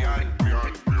 real, real,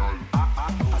 real.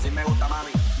 Así me gusta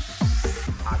mami.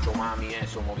 Hacho mami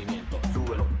eso movimiento,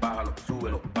 súbelo, bájalo,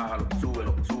 súbelo, bájalo,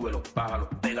 súbelo, súbelo, bájalo,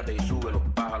 pégate y súbelo,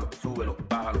 bájalo, súbelo,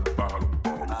 bájalo, bájalo,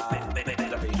 bájalo,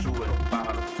 pégate y súbelo,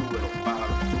 bájalo, súbelo,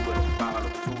 bájalo, súbelo, bájalo,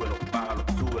 súbelo, bájalo,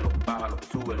 súbelo, bájalo,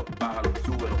 súbelo, bájalo,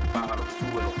 súbelo, bájalo,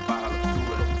 súbelo, bájalo,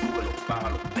 súbelo, súbelo,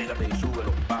 bájalo, pégate y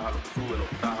súbelo, bájalo, súbelo,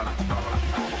 bájalo,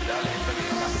 bájalo, dale,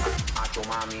 hacho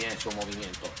mami eso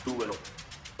movimiento, súbelo,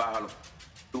 bájalo,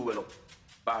 súbelo,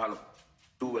 bájalo,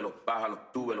 súbelo, bájalo,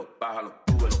 súbelo, bájalo,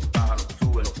 súbelo, bájalo,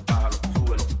 súbelo, bájalo,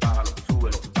 súbelo, bájalo,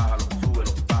 súbelo, bájalo, súbelo,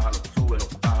 bájalo, súbelo,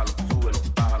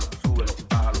 bájalo, súbelo,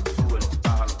 bájalo,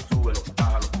 súbelo, bájalo, súbelo, bájalo, súbelo, bájalo, súbelo,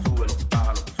 bájalo, súbelo,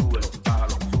 bájalo, súbelo,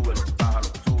 bájalo, súbelo,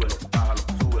 bájalo,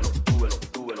 súbelo, súbelo,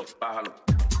 súbelo, bájalo.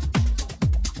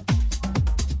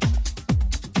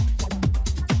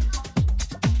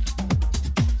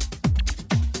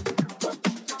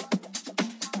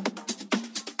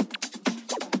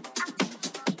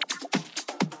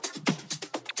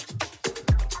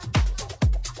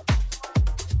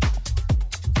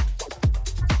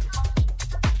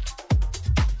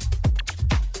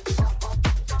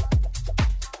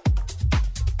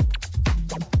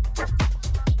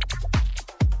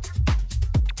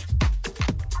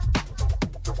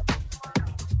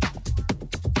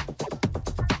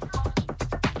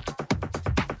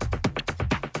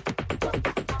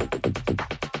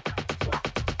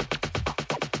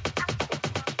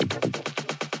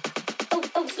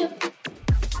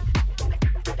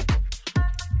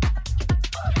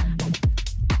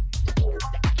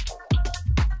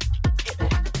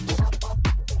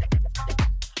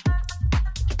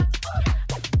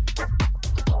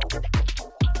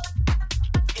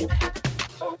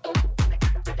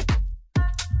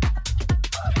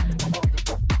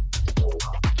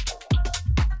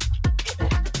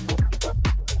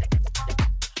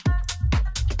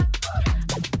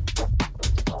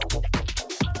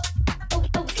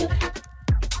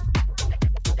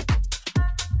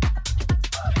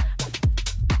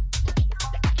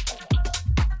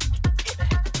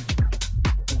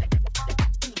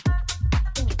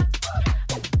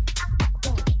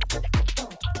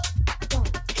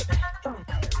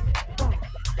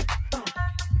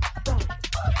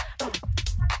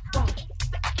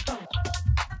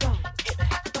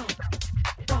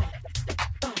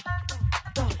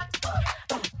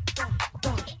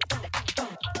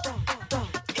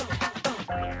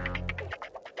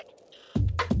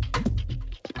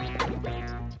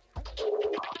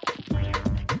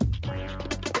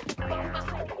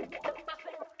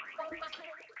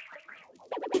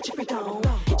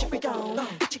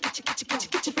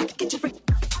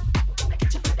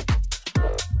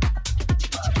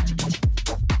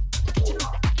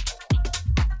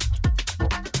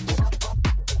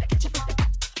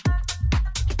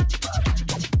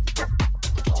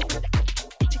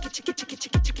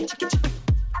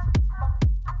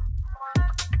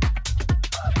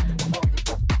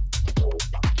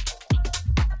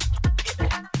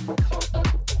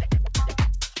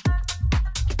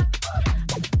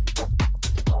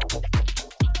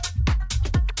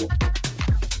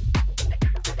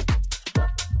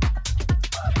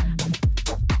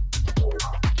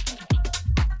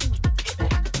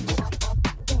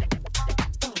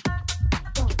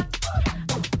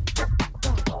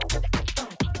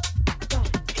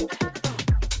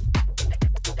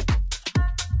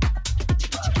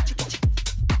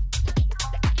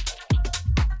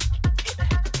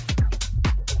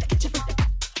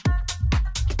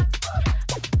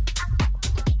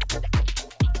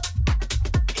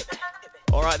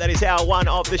 That is hour one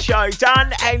of the show.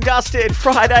 Done and dusted.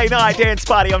 Friday night dance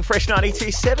party on Fresh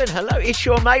 92.7. Hello, it's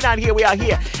your Maynard here. We are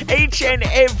here each and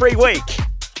every week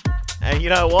And you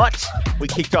know what? We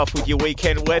kicked off with your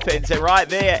weekend weapons. And right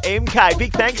there, MK.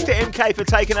 Big thanks to MK for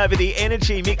taking over the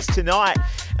energy mix tonight.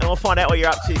 And we'll find out what you're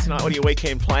up to tonight. What are your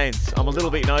weekend plans? I'm a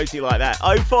little bit nosy like that.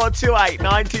 0428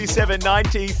 927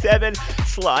 927.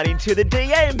 Slide into the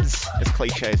DMs. As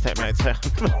cliche as that may sound.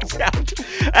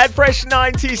 At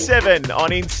Fresh97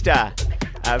 on Insta,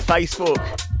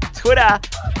 Facebook, Twitter.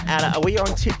 And are we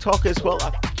on TikTok as well?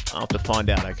 I'll have to find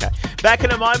out, okay. Back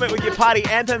in a moment with your party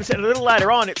anthems, and a little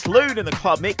later on, it's Luude in the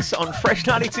club mix on Fresh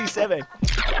 92.7.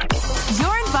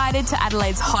 You're invited to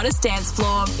Adelaide's hottest dance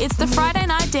floor. It's the Friday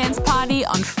night dance party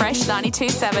on Fresh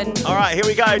 92.7. All right, here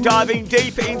we go. Diving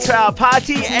deep into our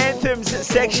party anthems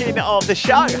section of the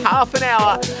show. Half an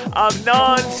hour of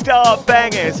non-stop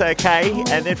bangers, okay?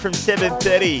 And then from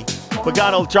 7:30, we're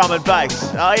going all drum and bass.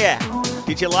 Oh, yeah.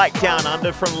 Did you like Down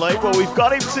Under from Luude? Well, we've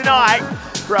got him tonight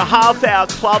for a half-hour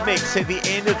club mix at the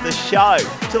end of the show.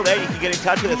 Till then, you can get in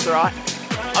touch with us, all right?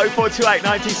 0428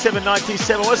 97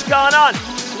 97. What's going on?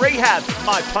 It's Rehab,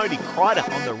 My Pony, Kryder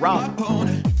on the run.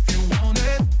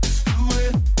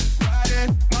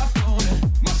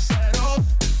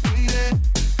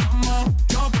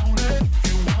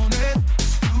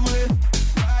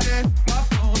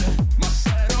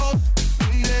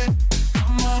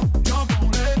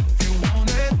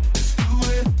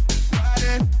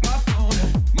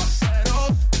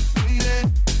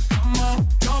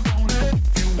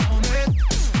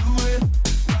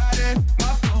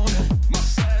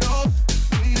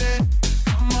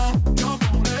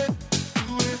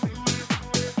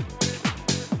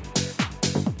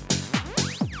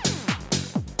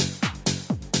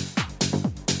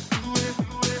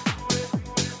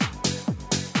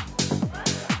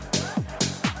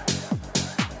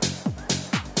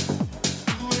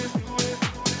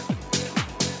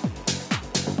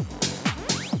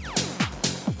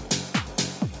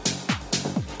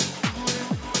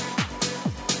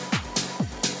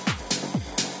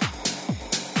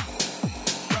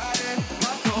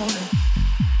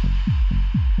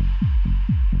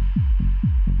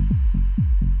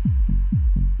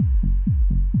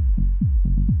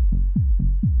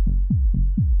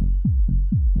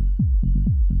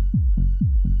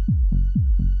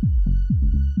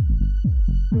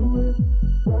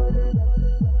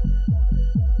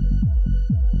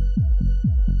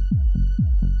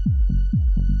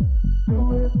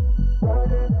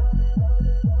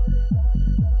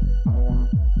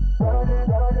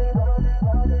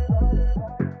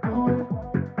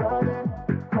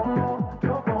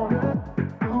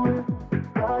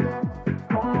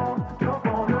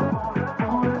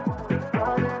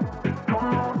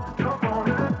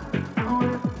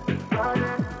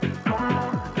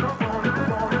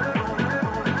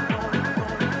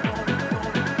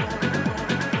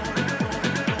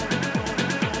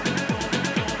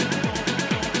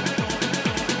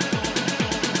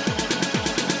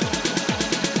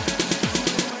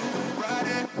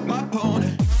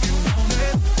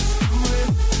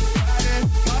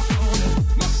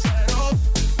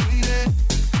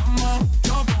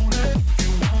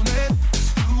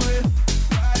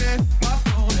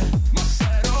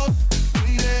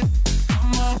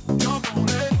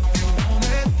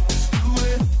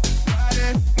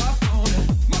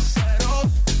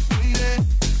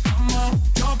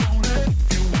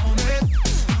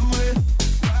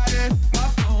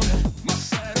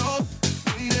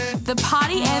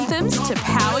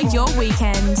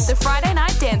 Weekend, the Friday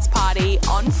night dance party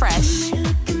on Fresh.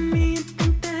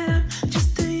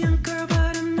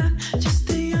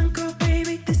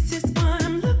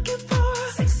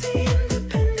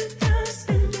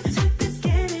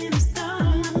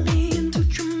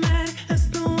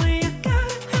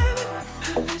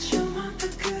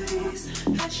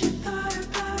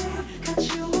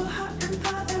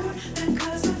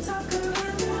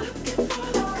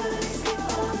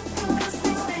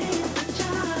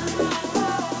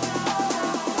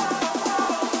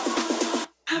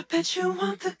 You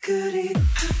want the goodie. I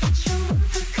bet you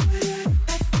want the goodie. I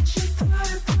bet you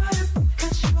thought about it.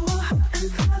 Got you all hot and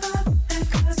bothered. And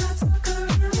cause I talk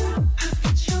around. I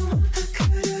bet you want the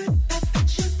goodie. I bet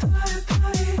you thought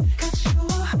about it. Got you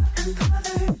all hot and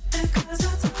bothered. And cause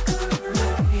I talk around. My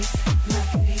goodies, my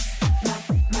goodies, my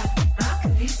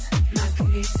goodies, my goodies, my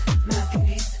goodies, my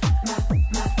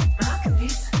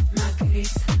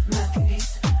goodies, my goodies,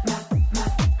 my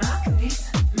goodies,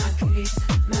 my goodies,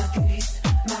 my goodies,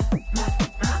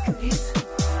 my goodies.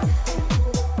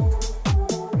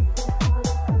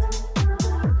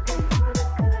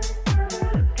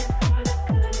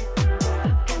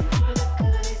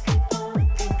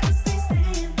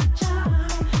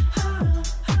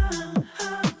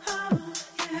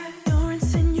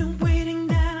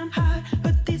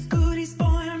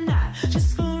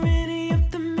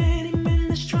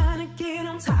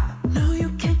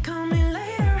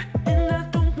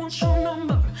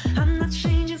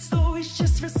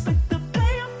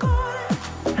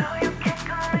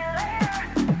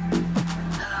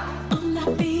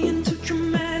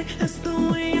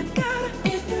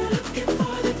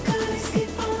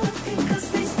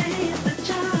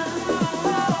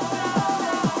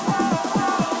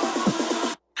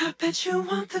 bet you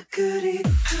want the goodie. I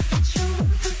bet you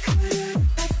want the goodie. I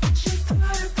bet you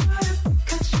thought about it.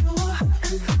 Got you all hot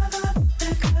and bothered.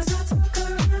 Because I took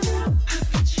her around. I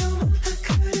bet you want the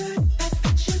goodie. I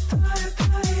bet you thought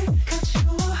about it. Got you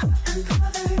all hot and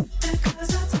bothered.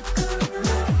 Because I took her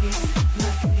around.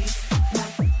 My goodies, my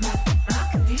goodies, my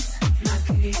goodies, my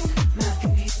goodies, my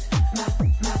goodies,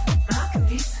 my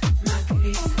goodies, my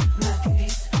goodies, my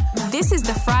goodies. This is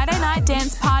the Friday Night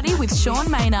Dance Party with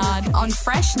Sean Maynard on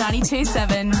Fresh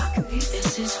 92.7.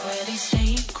 This is where they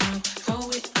stay grown. Throw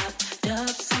it up,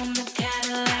 dubs on the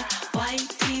Cadillac. White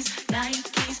tees,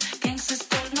 Nikes. Gangsters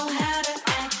don't know how to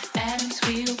act. Adams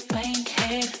wheel, bank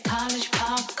head. College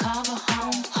park, cover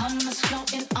home. Hummers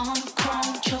floating on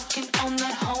chrome. Choking on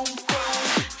that homegrown.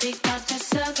 They got that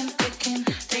southern cooking.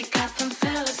 They got them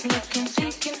fellas looking.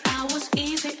 Thinking I was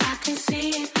easy, I can see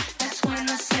it. That's when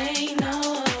I say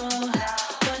no.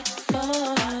 What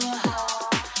for?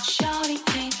 Shawty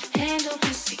can't handle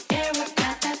this. The era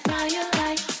got that fire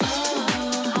like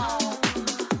oh.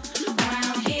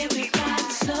 Around here we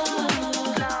ride slow.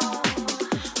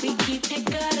 We keep it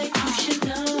gutter, you should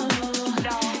know.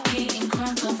 Getting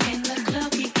crunk up in the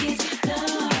club, we get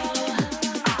low.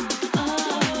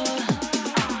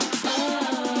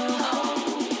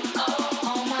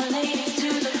 All my ladies to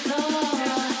the floor.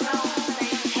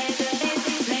 Head the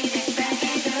ladies back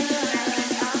it up.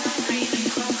 Getting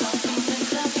crunk up in the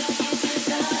club, we get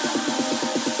low.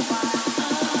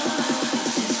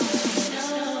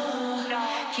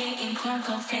 Getting crunk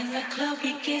up in the club, we get low. Getting crunk up in the club,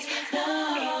 we get low.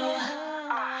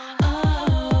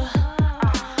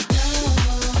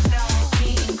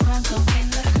 Getting crunk up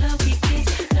in the club,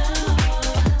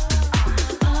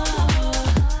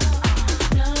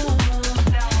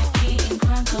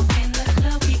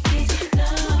 we get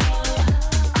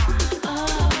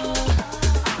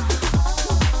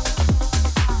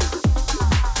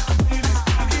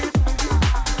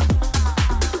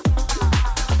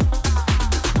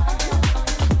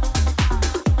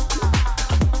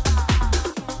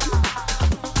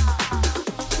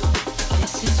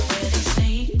This is where they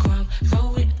stay crunk.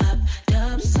 Throw it up,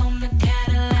 dubs on the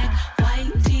Cadillac.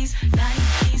 White tees,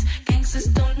 Nikes. Gangsters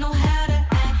don't know how to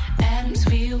act. Adams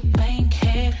wheel, bank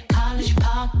head. College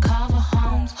park, cover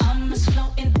homes. Hummers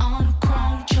floating on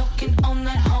chrome. Choking on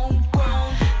that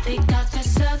homegrown. They got that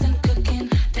southern cooking.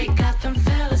 They got them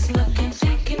fellas looking.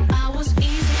 Thinking I was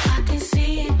easy, I can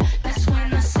see it. That's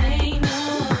when I say no.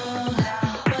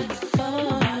 What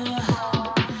for?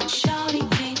 Shawty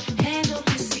can't handle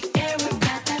this. The era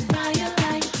got that fire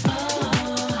like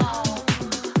oh.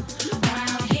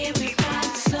 Around here we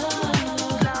ride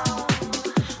slow.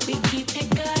 We keep it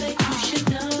gutter, you should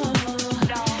know.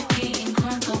 Getting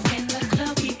crunk up in the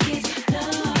club, we get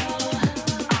low.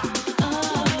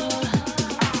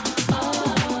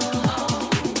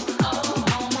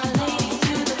 All my ladies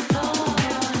to the floor.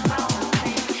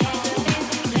 Head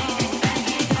the ladies back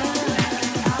it up.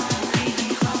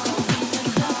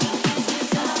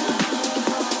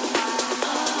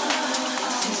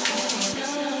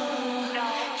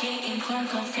 Getting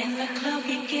crunk up in the club,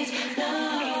 we get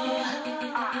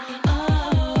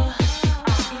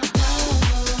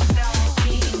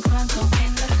Getting crunk up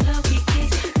in the club, we get low. Getting crunk up in the club, we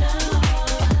get low.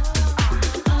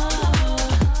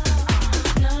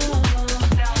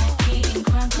 Getting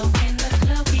crunk up in the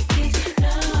club, we get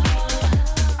low.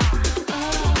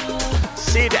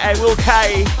 Sid and Will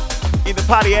K in the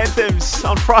party anthems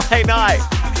on Friday night.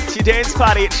 It's your dance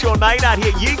party at Sean Maynard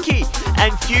here. Yuki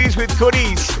and Fuse with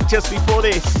goodies just before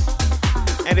this.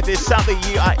 And if there's something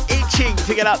you are itching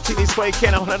to get up to this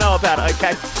weekend, I want to know about it,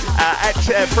 okay? At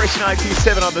Fresh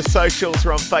 927 on the socials.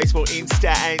 We're on Facebook,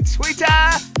 Insta and Twitter.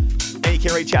 And you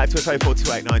can reach out to us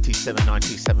 0428 927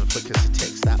 927. Flick us a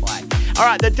text that way. All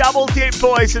right, the Double Dip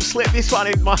boys have slipped this one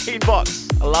in my inbox.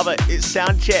 I love it. It's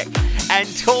Soundcheck and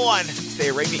Torn. It's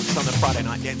their remix on the Friday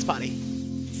Night Dance Party.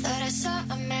 Thought I saw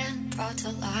a man brought to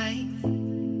life.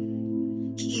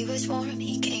 He was warm,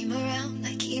 he came around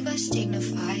like he was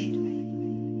dignified.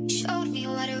 Showed me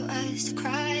what it was to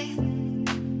cry.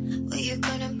 Well, you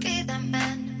couldn't be the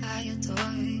man I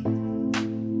adore.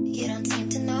 You don't seem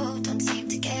to know, don't seem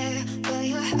to care what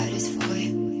your heart is for.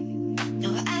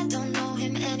 No, I don't know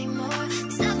him anymore.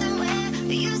 There's nothing where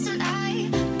we used to lie.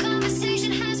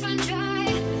 Conversation has run dry.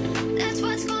 That's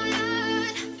what's going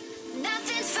on.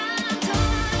 Nothing's fine, I'm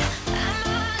torn. I'm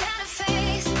all out of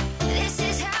faith. This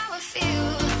is how I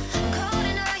feel. I'm cold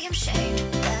and I am shamed.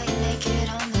 Lying naked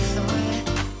on the floor.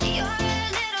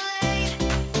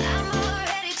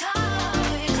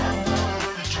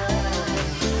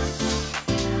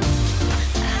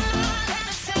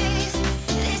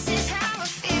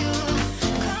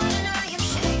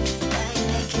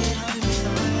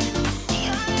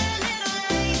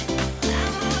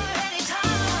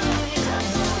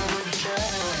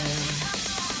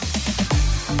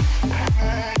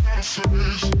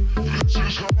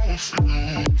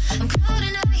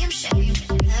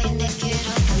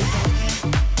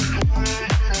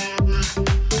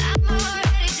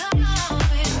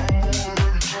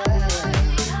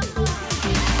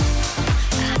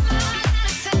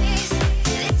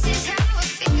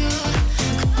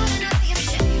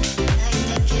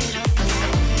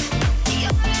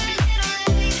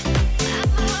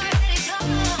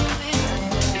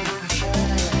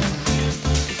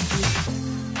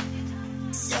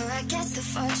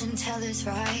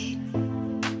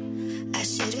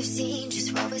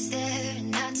 was there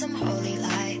and not some holy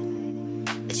light.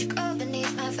 But you grow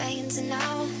beneath my veins and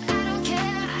now I don't care,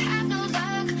 I have no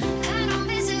luck. I don't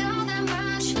miss it all that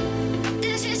much.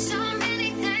 There's just so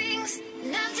many things.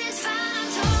 Nothing's fine, I'm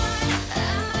torn.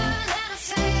 I'm all out of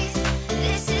faith.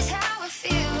 This is how I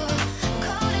feel. I'm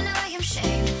cold and I am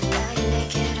shamed. Lying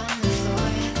naked on the floor.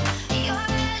 You're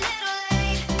a little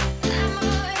late. I'm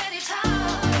already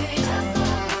tired. I'm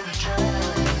already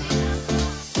tired.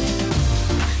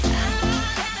 I'm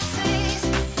all out of faith.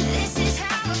 This is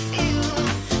how I feel.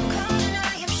 I'm cold and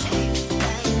I am shamed.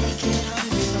 Lying naked on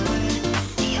the floor.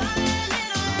 You're a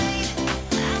little late.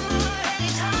 I'm already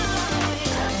tired.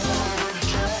 I'm already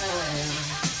tired.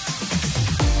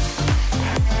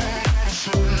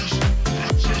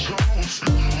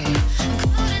 I'm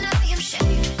cold and I am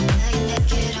shamed. Lying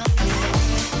naked on the floor.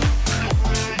 I'm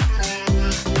already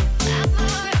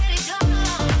tired.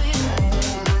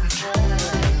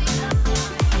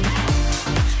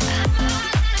 I'm all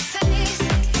out of faith.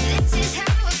 This is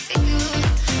how I feel.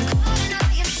 I'm cold and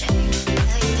I am shamed.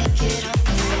 Lying naked on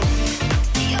the floor.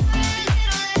 You're a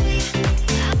little late.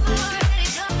 I'm already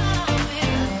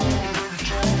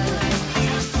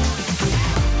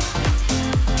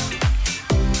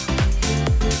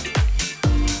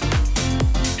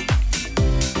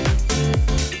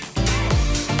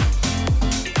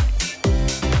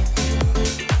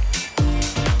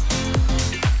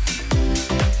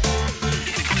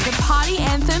The party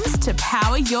anthems to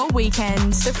power your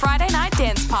weekend. The Friday night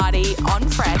dance party on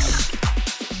Fresh.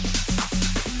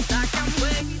 Like I'm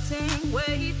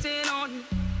waiting on you.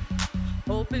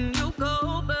 Hoping you'll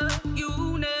go, but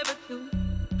you never do.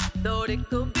 Thought it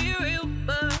could be real,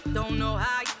 but don't know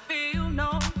how you feel,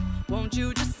 no. Won't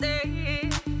you just say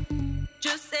it?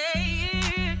 Just say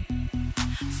it.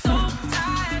 So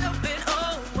tired of it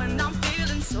all when I'm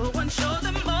feeling so unsure.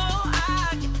 The more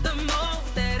I get, the more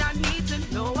that I need to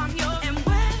know I'm yours. And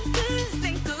where this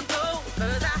thing could go,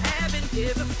 'cause I haven't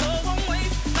here before. Won't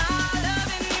waste my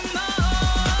love anymore.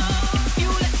 You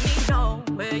let me know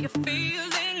where your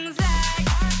feelings lie.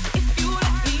 If you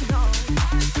let me know,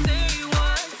 say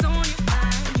what's on your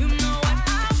mind. You know what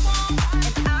I want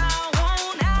and I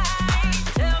won't hide.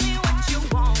 Tell me what you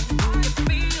want. Do you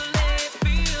feel it?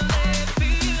 Feel it?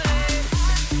 Feel it?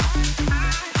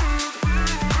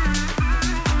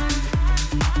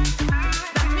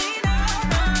 Let me know.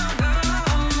 Do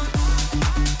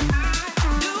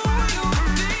you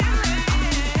feel it?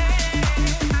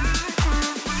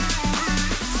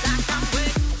 Like I'm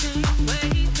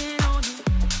waiting on you.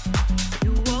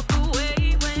 You walk away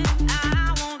when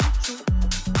I want the truth.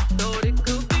 Thought it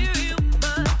could be real,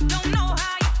 but don't know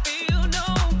how you feel, no.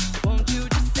 Won't you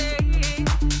just say it?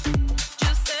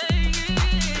 Just say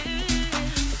it.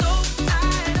 So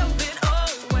tired of it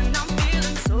all when I'm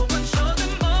feeling so unsure. The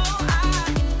more I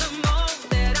get, the more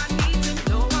that I need to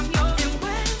know I'm yours. And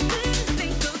where this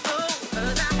thing could go,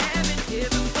 'cause I haven't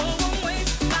here before. Won't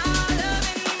waste my love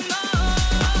anymore.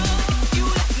 You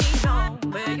let me know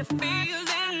where your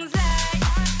feelings lie.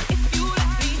 If you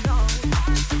let me know,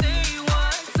 just say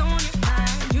what's on your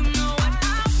mind. You know what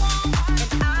I want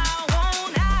and I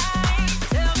won't hide.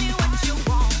 Tell me what you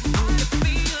want. Do you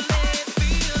feel it?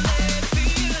 Feel it?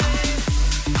 Feel it?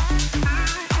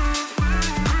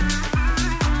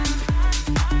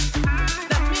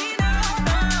 Let me know.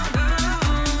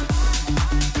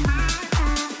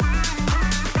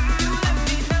 You let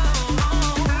me know.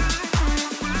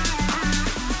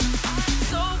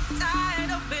 So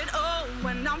tired of it all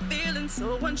when I'm feeling so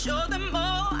unsure. The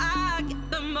more I get,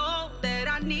 the more that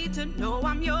I need to know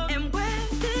I'm yours. And where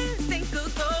this thing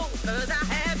could go, 'cause I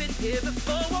haven't here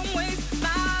before. Won't waste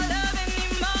my love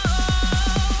anymore.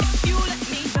 If you let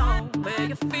me know where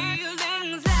your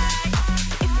feelings lie.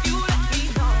 If you let me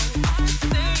know, just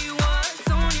say what's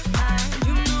on your mind.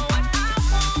 You know what I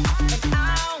want and I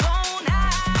won't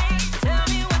hide. Tell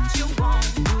me what you want.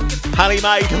 Do you Honey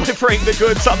May delivering the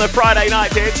goods on the Friday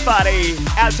night dance party.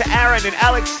 Out to Aaron and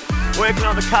Alex working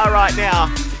on the car right now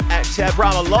at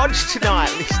Brahma Lodge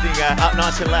tonight, listening up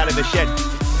nice and loud in the shed.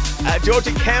 George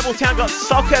at Campbelltown got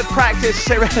soccer practice.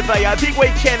 They have a big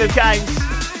weekend of games.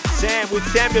 Sam with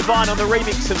Sam Devine on the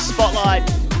remix of Spotlight.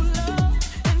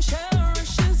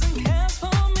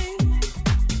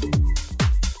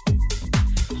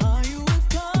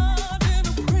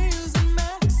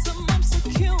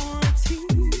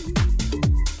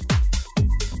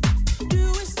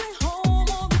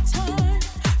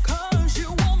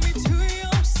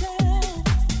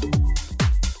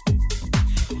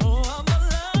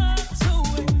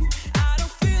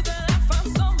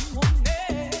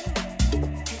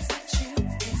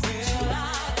 Well, I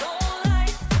don't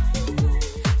like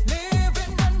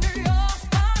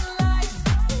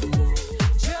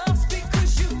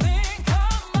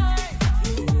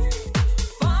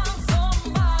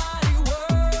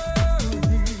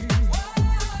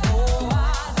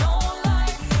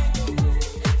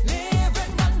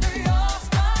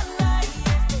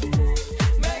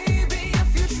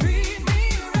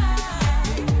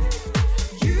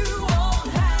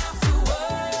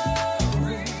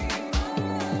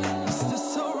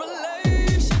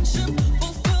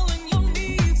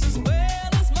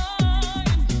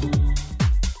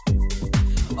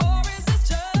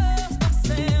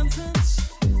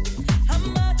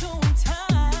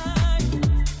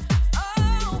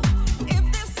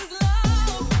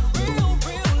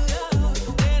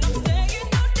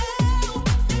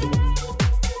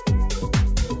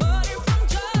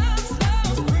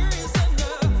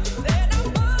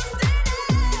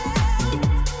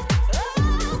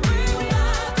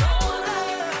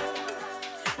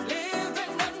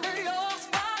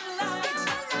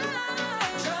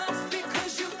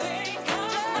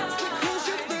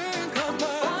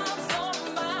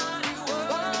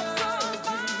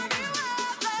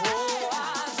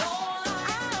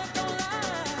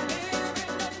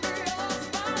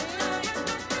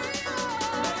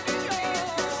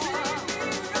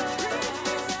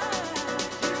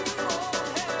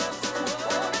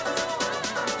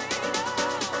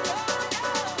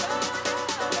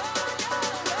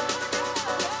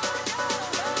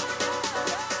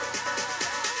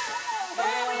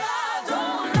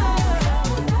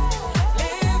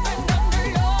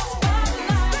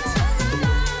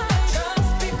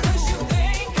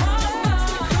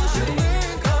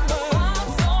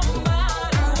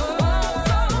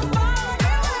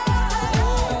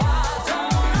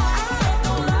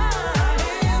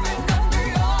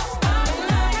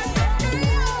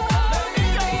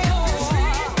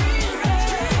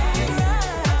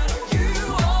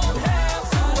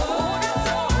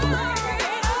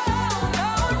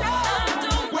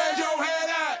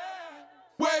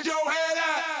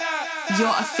your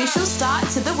official start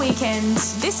to the weekend.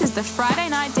 This is the Friday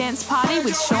Night Dance Party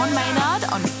with Sean Maynard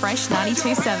on Fresh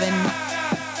 92.7.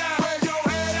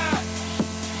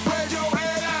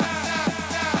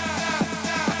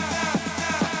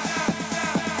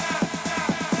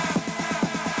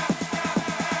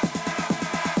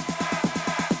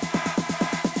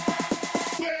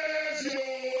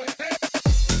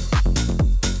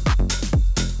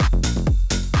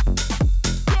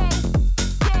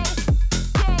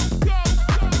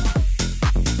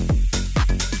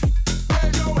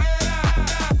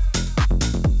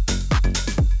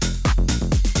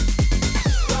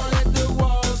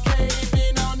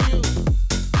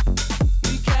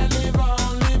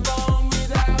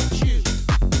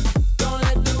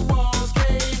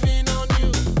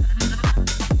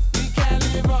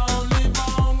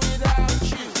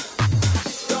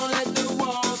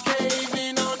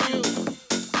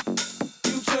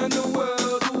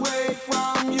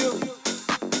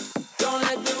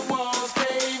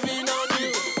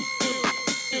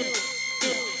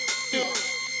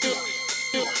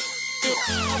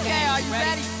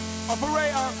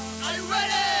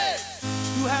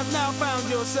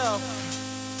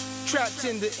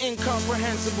 In the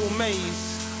incomprehensible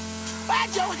maze.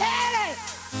 Where's your head at?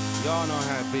 Y'all know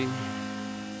how it be.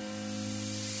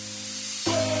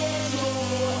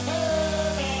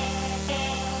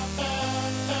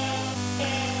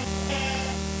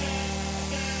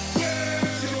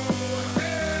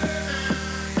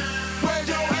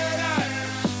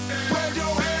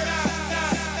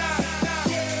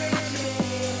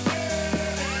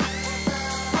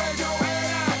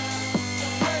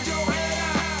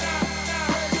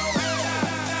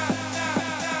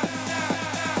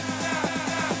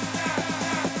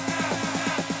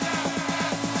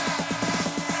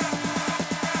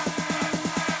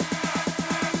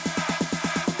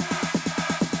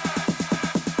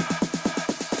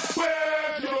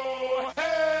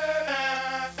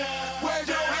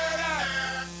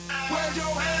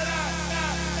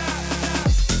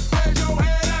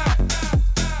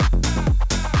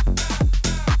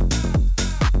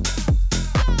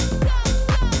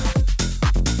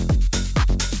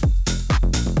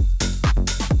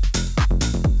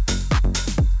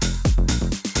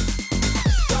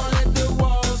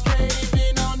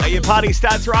 Party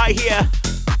starts right here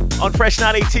on Fresh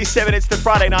 92.7. It's the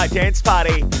Friday Night Dance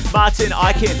Party. Martin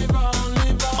Ikin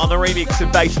on the remix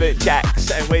of Basement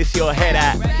JAXX and Where's Your Head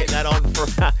At? Getting that on for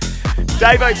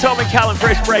Davo, Tom and Callum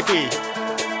Fresh Brecky.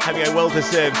 Having a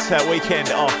well-deserved weekend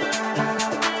off.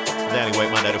 They only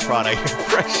work Monday to Friday.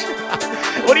 Fresh.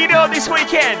 What are you doing this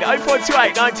weekend?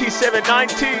 0428 927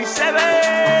 927.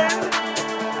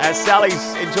 As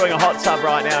Sally's enjoying a hot tub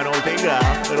right now in Aldinga.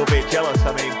 A little bit jealous.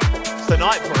 I mean, the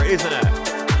night for it, isn't it?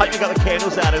 Hope you got the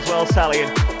candles out as well, Sally,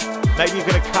 and maybe you've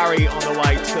got a curry on the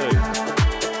way too.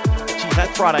 Geez,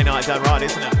 that Friday night done right,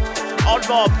 isn't it? Odd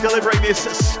Mob delivering this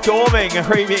storming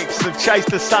remix of Chase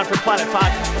the Sun from Planet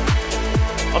Park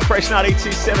on Fresh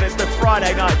 92.7. It's the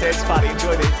Friday Night Dance Party.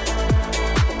 Enjoy this.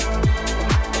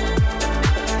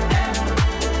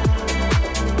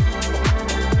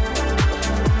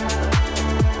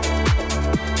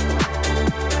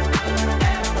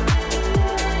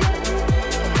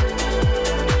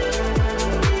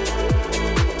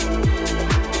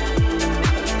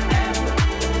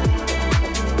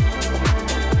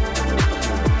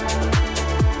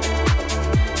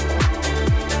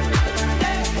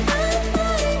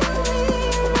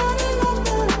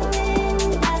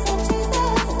 As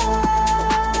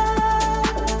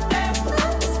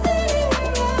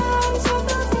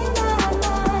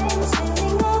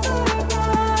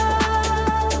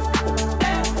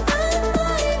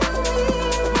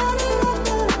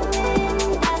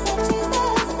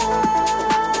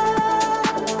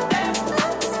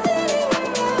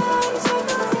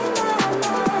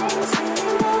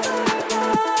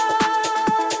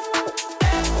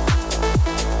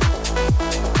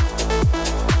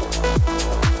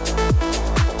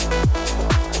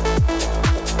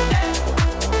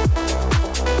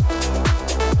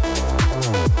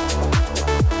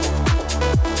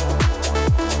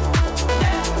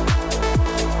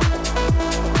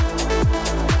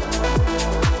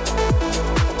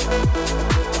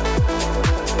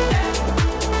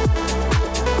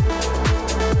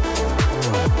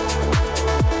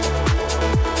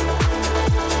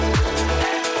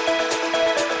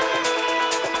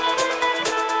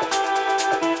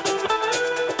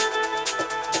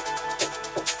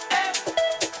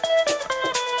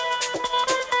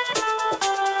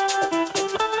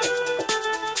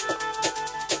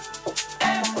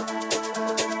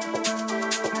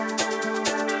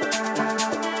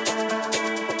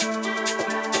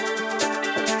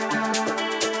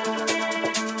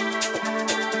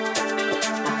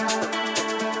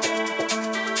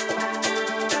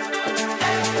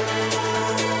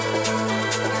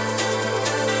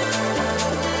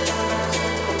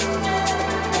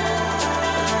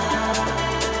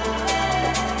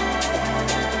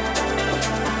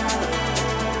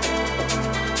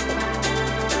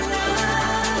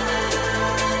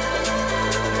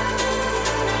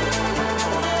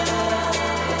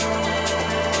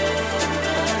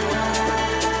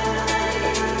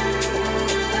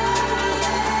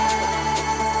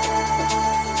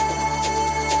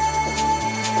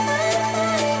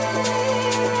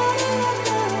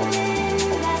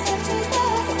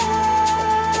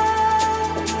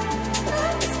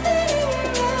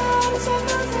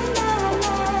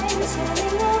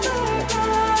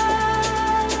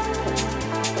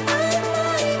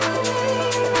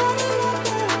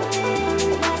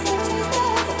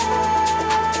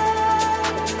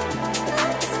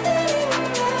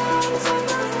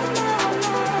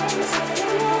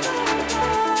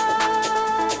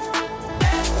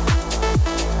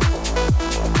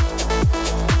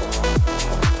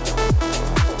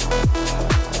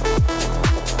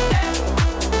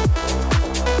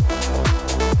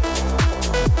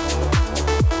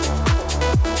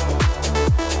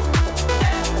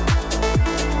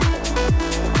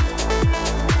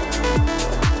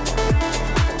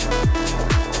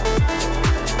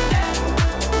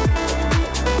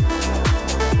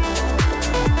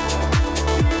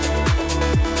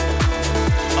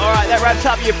That wraps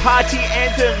up your party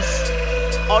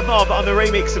anthems. Odd Mob on the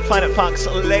remix of Planet Funk's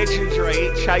legendary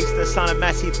Chase the Sun, a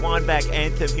massive wind-back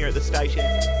anthem here at the station.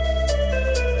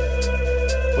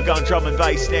 We're going drum and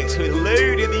bass next with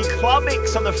Luude in the club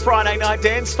mix on the Friday night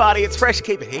dance party. It's fresh,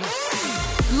 keep it here.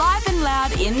 Live and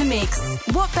loud in the mix.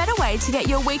 What better way to get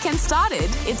your weekend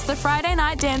started? It's the Friday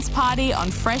night dance party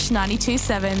on Fresh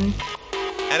 92.7.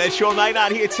 And it's Sean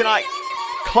Maynard here tonight.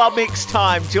 Club mix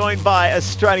time, joined by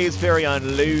Australia's very own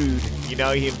Luude. You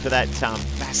know him for that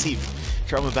massive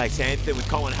drum and bass anthem with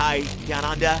Colin Hay, Down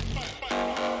Under.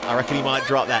 I reckon he might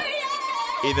drop that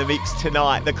in the mix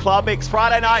tonight. The Club Mix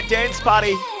Friday night dance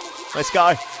party. Let's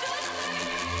go.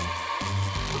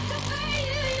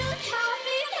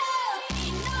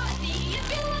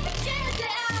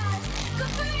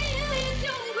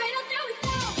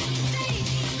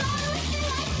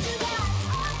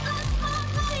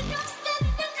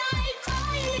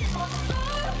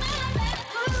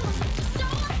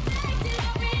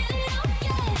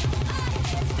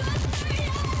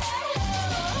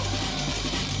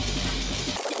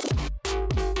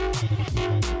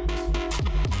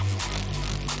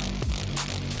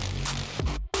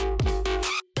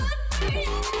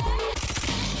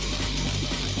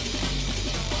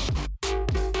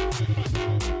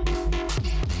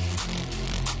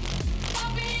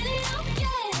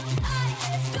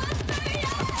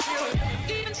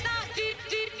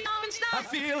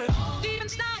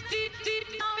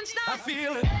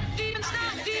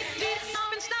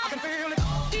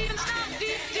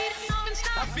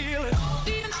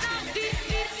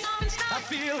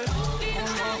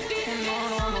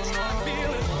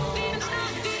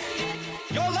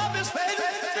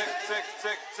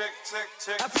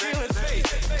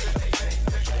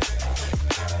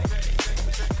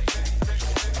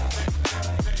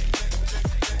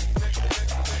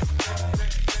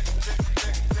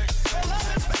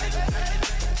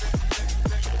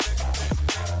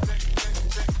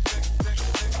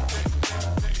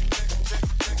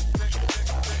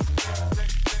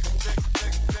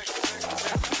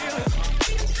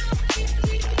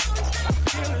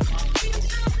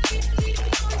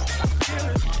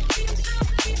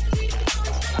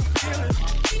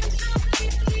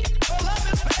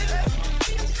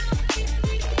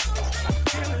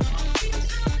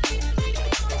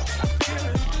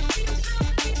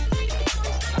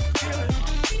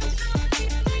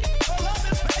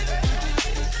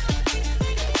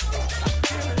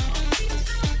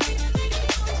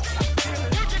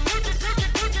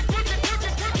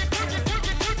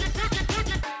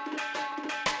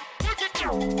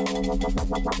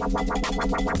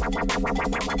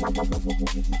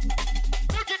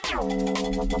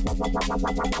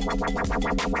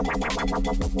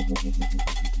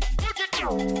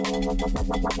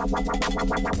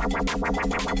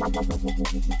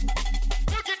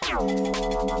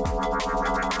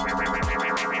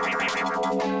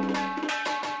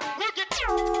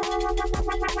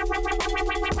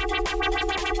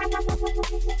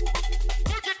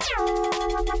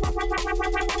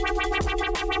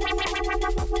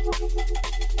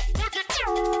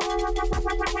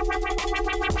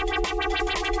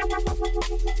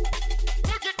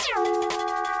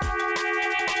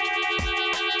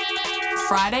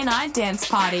 Friday night dance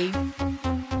party.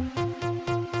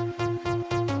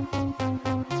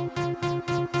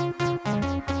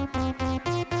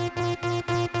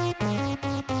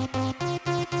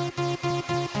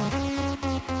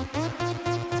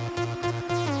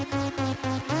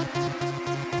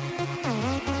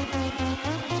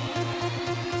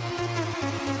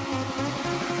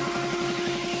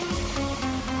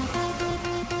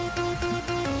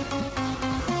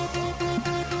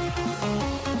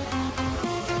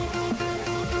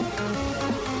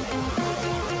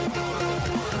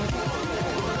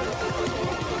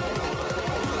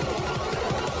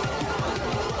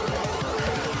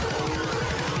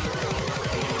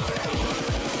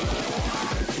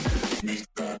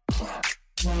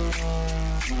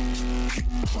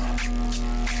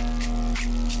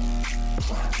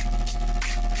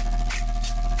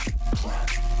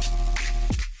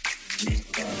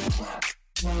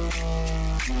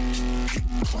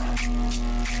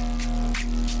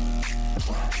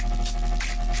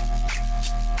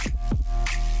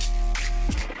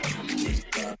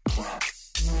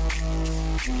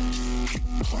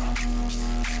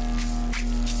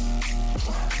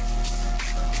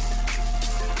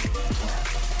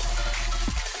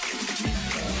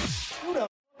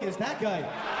 Is that guy?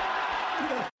 Who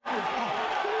the f is that?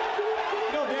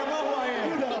 You know damn well who I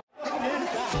am. Who the f is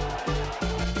that?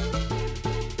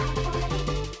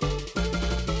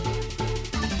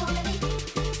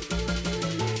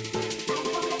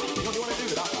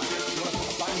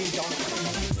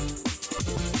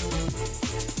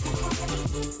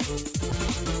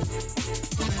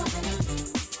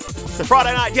 The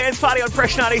Friday night dance party on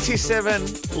Fresh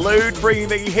 92.7. Luude bringing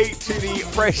the heat to the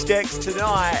Fresh decks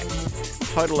tonight.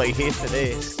 Totally here for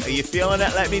this. Are you feeling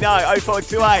it? Let me know.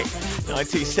 0428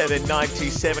 927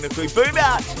 927. If we boom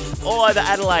out all over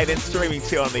Adelaide and streaming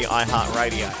too on the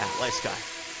iHeartRadio app. Let's go.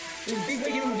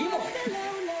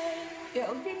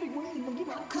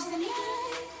 Cause the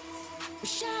lights were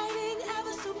shining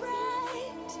ever so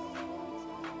bright.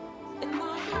 In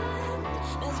my hand,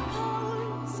 there's a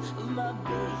pulse of my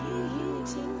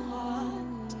beating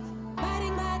heart.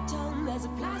 Biting my tongue, there's a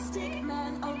plastic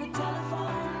man on the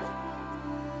telephone.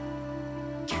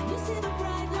 Can you see the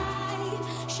bright light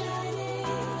shining?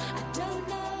 I don't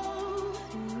know.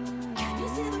 Can you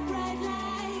see the bright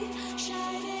light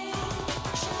shining?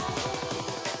 Shining.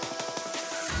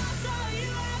 Saw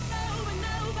you out there when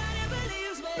nobody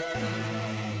believes me.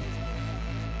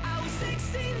 I was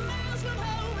 16 miles from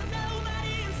home with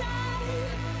nobody inside.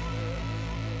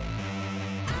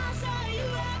 I saw you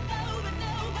out there but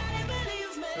nobody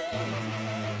believes me.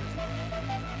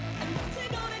 And what's it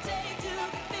gonna take to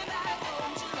get me back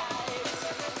home tonight?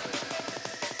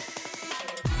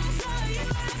 I saw you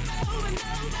out there but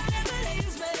nobody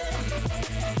believes me.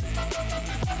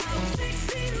 I was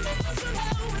 16 miles from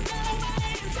home with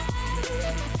nobody inside.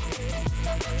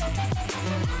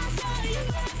 I saw you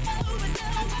out there but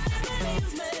nobody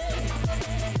believes me.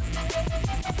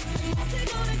 What's it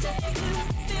gonna take to get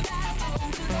me back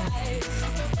home tonight?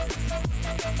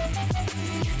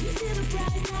 Can you see the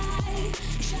bright light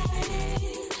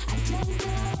shining? I don't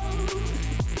know.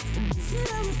 Is it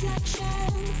a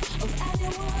reflection of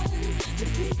anyone that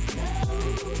we know?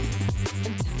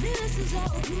 And tell me this is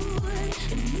all good,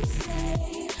 and you say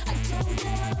I don't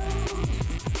know.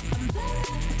 I'm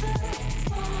very, very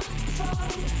far from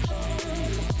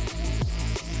home.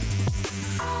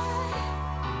 I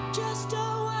just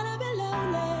don't wanna be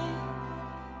lonely.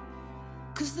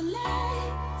 Cause the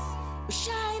lights were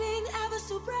shining ever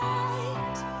so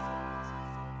bright.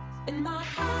 In my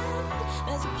hand,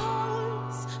 there's a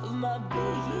pulse of my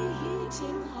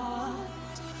beating heart.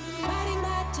 Biting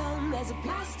my tongue, there's a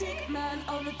plastic man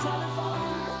on the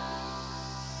telephone.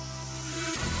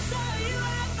 Saw you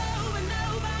out there when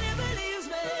nobody believes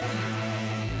me.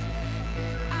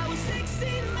 I was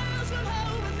 16 miles from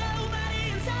home with nobody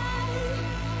inside.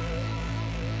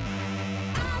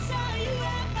 I saw you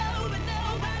out there but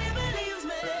nobody believes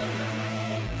me.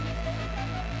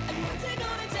 And what's it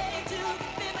gonna take to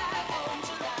get me back home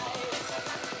tonight?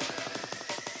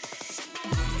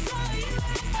 I saw you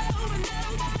out there but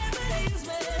nobody believes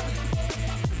me.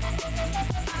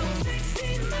 I was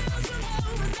 16 miles from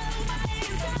home with nobody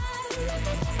inside.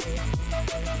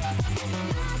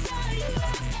 I saw you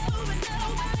out there but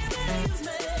nobody believes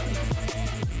me.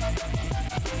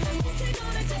 What's it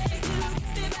gonna take to get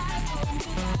me back home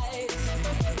tonight?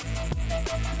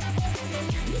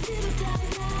 Can you see the bright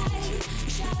light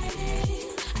shining?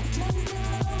 I don't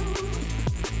know.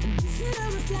 Is it a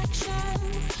reflection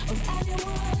of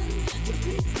anyone that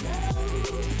we know?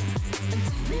 And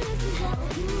tell me this is all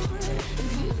good,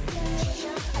 and you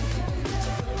say I don't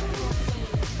know.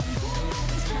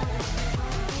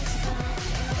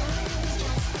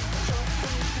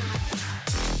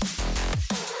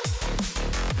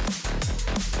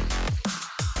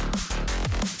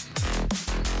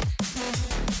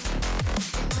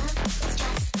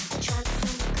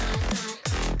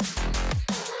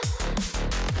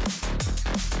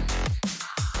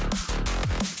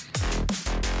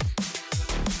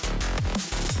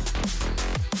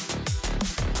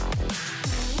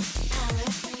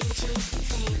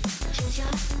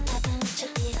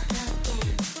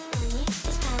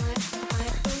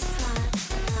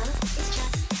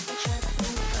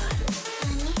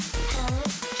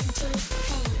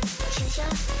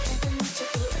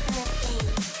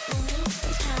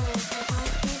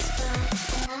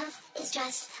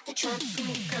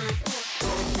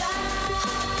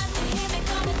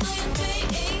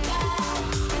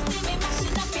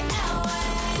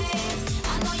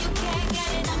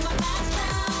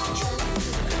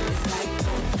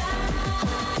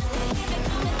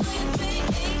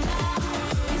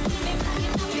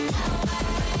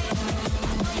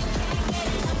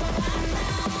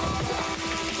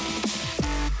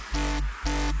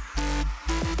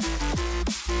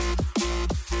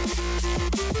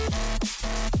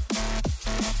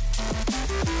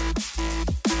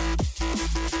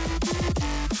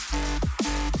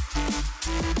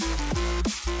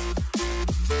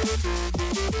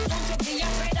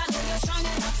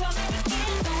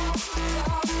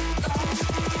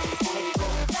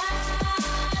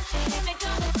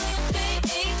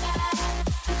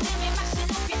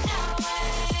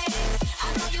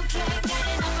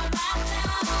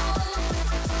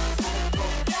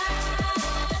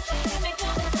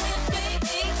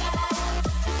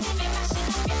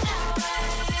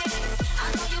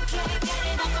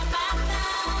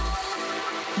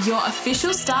 your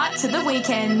official start to the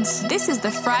weekend. This is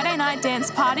the Friday Night Dance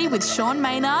Party with Sean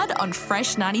Maynard on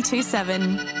Fresh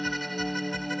 92.7.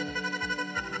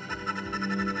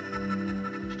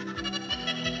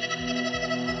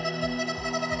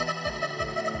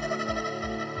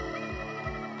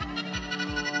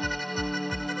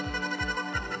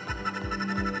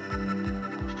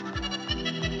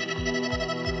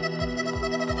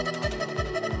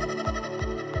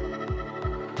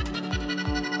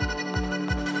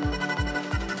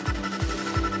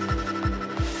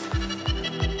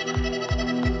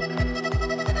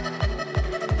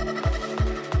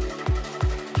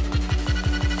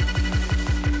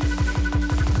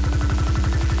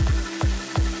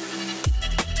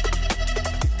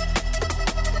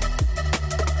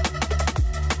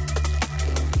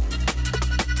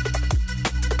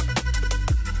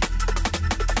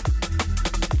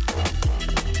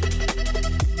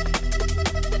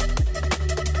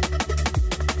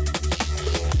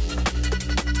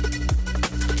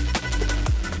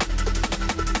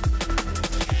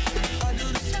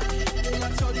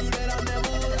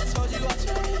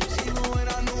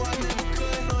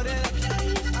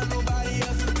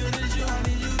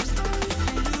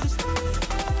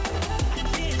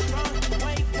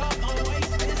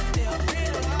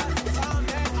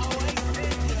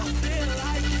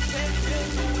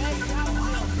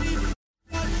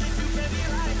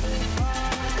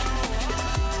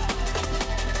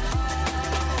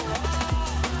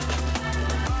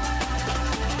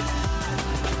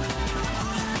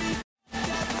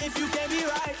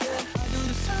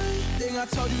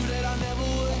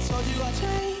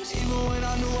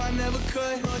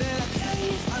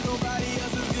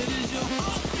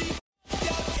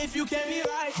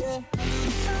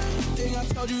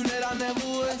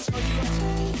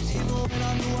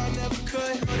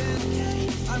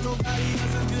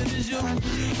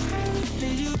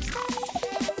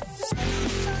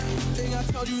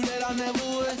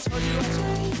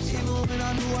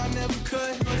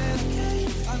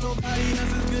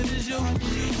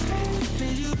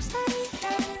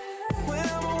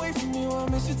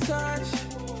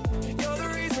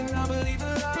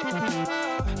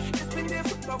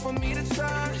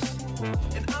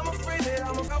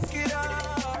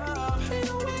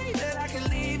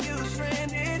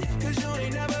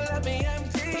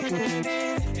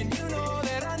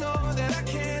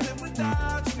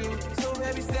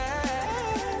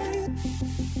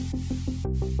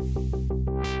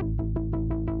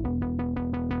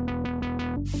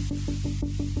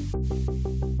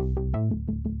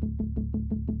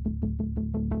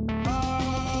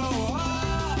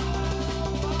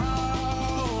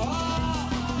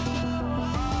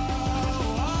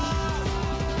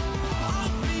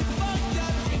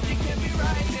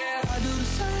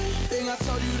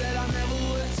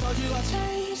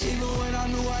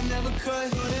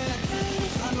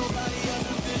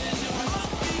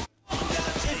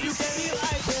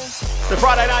 The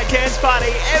Friday Night Dance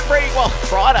Party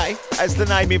Friday, as the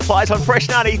name implies, on Fresh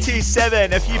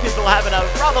 92.7. A few people having a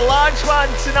rather large one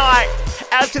tonight.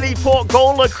 Out to the Port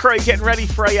Gawler crew, getting ready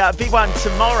for a big one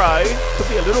tomorrow. Could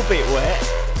be a little bit wet,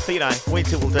 but you know,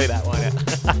 winter will do that, won't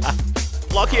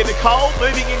it? Lockie and Nicole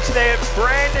moving into their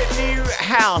brand new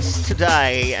house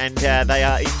today, and they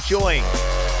are enjoying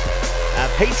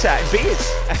pizza and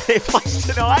beers at their place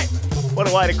tonight. What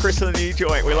a way to christen the new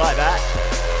joint. We like that.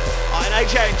 And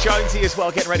AJ and Jonesy as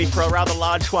well, getting ready for a rather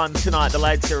large one tonight. The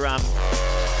lads are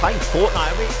playing Fortnite.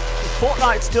 I mean, is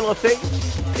Fortnite still a thing?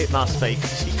 It must be,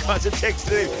 because you guys are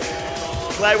texting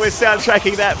in. Glad we're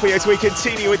soundtracking that for you as we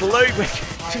continue with Luude.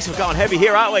 Jeez, we're going heavy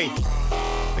here, aren't we?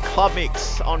 The Club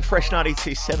Mix on Fresh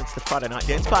 92.7. It's the Friday Night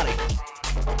Dance Party.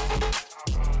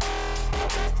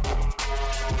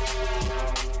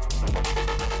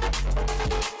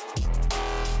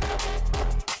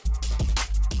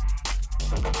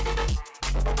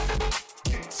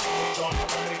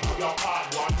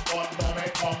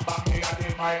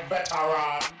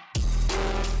 Veteran.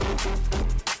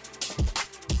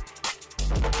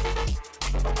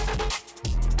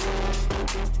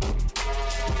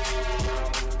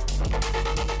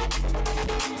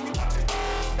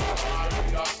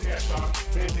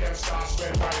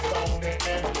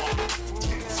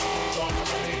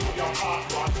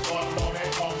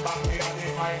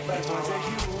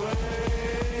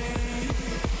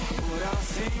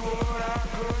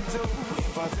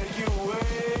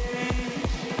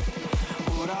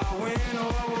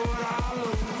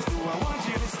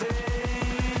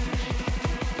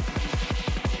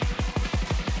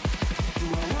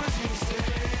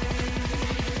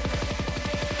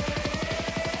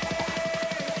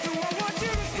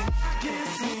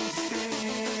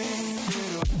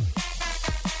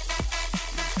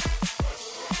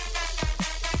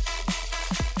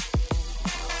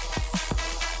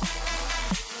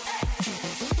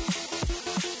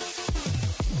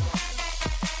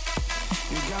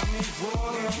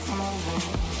 Walking from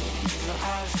your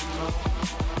eyes low.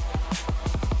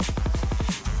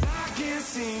 I can't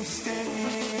seem to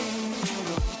stay.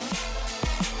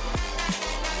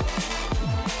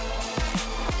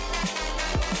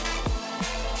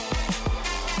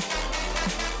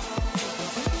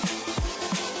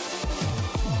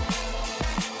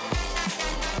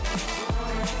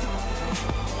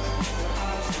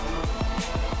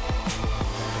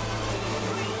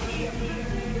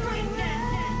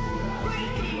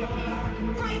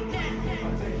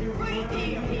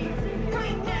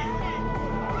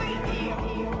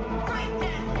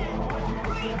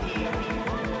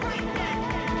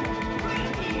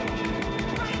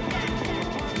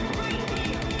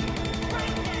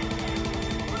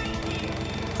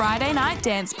 Friday night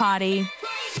dance party.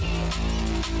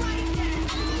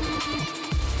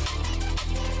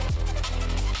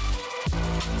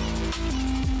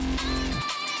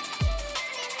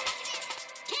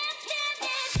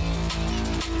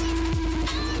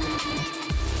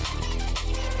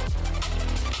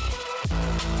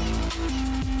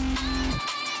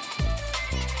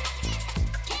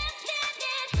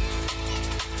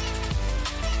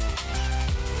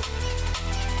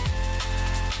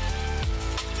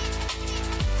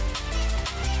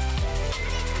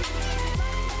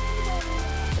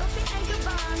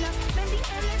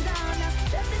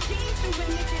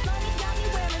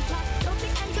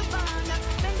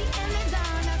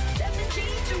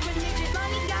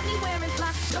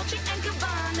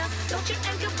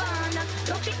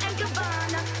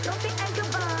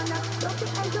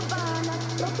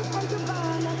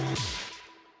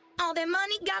 All that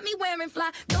money got me wearing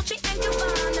fly Dolce and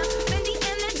Gabbana, Fendi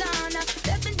and Ladonna.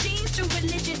 Stepping jeans to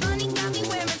religion, money got me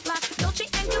wearing fly Dolce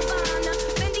and Gabbana,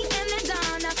 Fendi and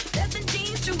Ladonna. Stepping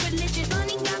jeans to religion,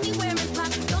 money got me wearing fly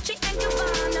Dolce and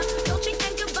Gabbana, Dolce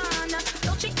and Gabbana,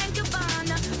 Dolce and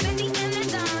Gabbana, Fendi and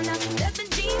Ladonna. Stepping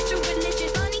jeans to religion,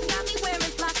 money got me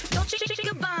wearing fly Dolce and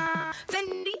Gabbana,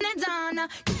 Fendi and Ladonna.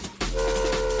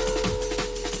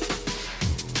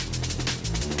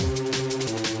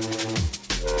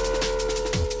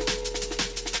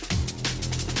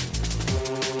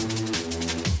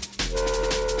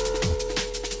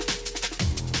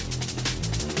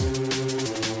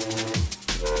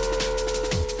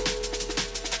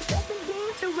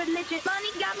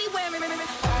 Money got me wearing.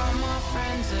 All my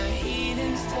friends are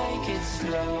heathens, take it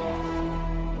slow.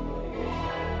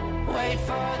 Wait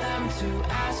for them to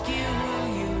ask you who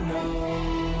you know.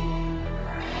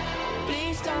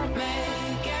 Please don't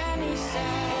make any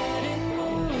sudden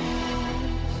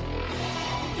moves.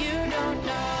 You don't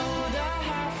know the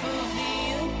half of the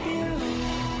abuse.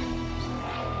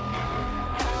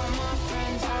 All my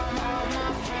friends are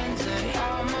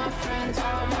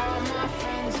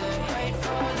wait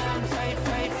for them to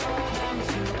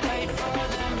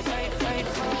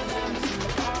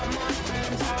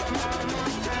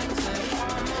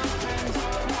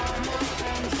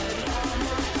all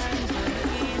my friends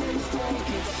heathens, take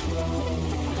it slow.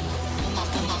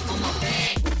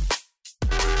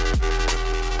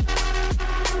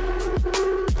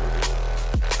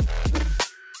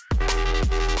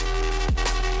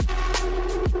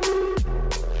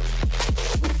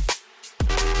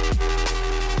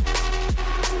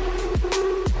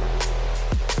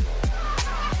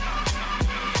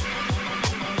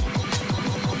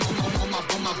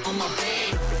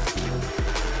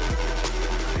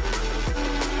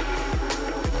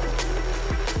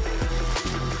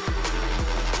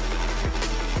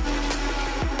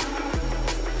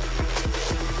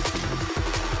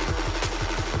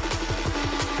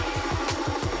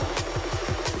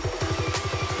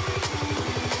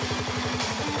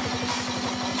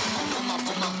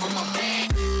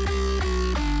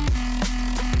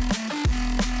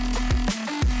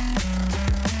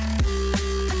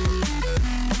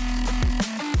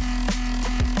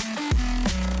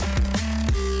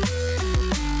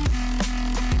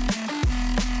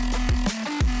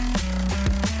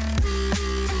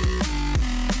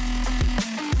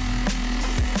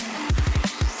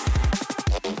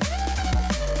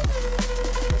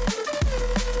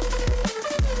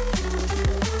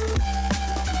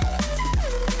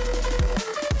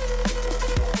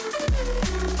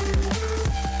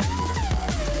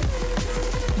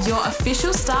 Your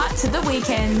official start to the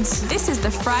weekend. This is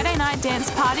the Friday night dance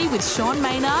party with Sean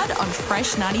Maynard on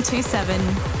Fresh 92.7.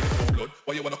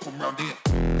 Why you wanna come round here?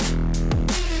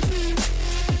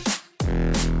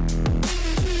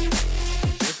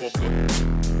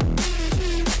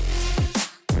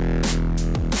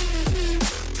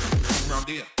 Round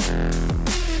here.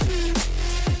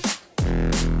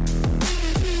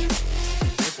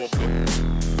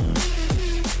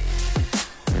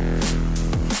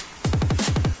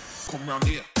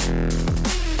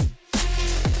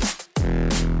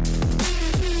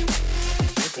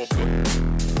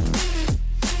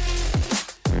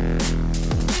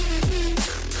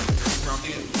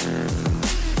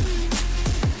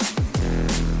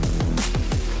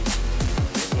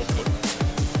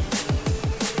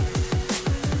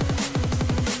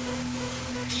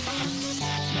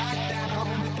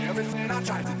 everything I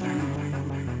tried to do.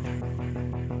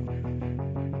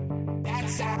 That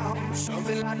sound,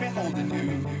 something like me holding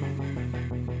you.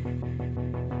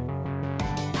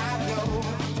 I know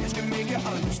this can make you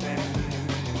understand.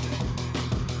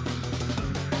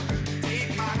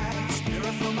 Take my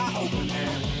spirit from my open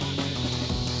hand.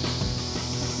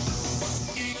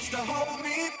 You used to hold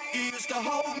me, you used to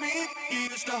hold me, you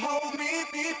used to hold me,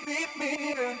 me.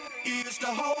 You used to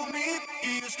hold me,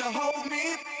 you used to hold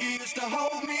me, you used to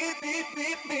hold me, me. You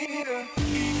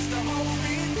used to hold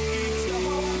me, you used to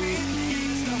hold me, you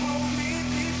used to hold me,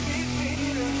 me.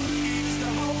 You used to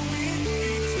hold me, you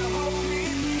used to hold me,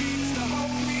 you used to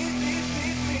hold me, me.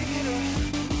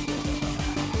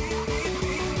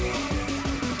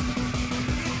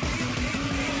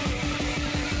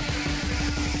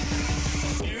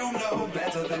 You know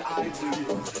better than I do.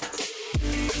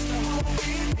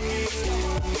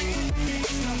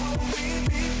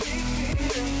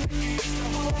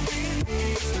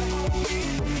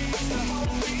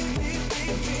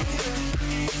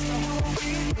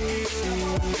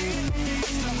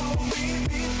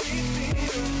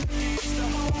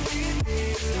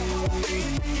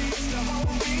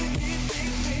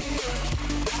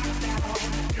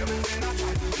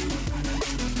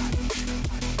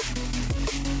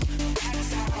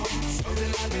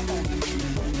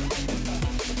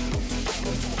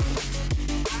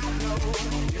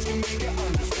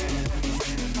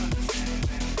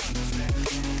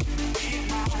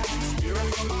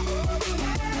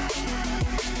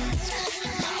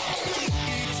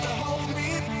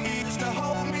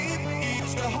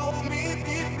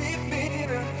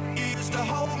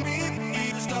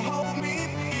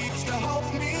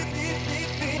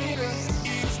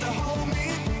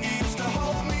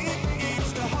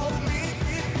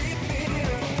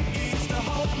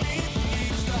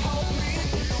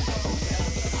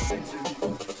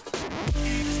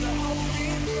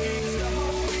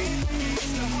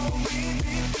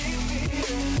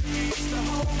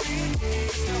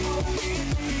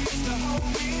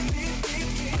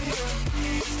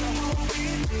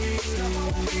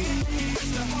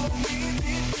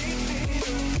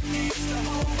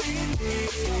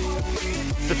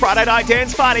 The Friday night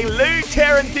dance party, Luude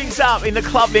tearing things up in the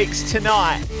club mix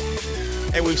tonight.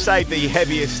 And we've saved the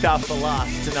heaviest stuff for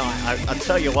last tonight. I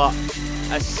tell you what,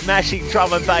 a smashing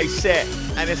drum and bass set.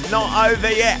 And it's not over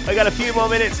yet. We've got a few more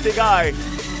minutes to go.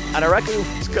 And I reckon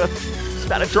it's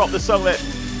about to drop the song that's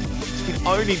been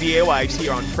owning the airwaves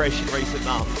here on Fresh in recent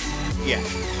months. Yeah.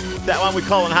 That one with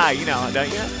Colin Hay, you know it,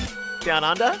 don't you? Down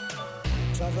Under.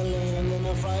 Traveling in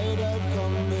a fried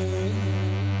combi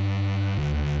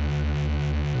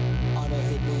on a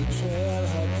hippie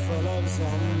trailhead full of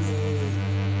zombies.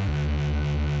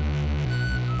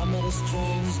 I met a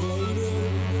strange lady,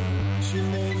 she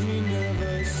made me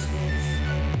nervous.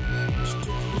 She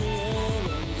took me in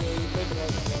and gave me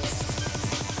breakfast.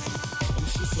 And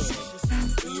she said,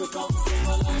 do you come from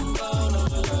a land down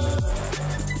under?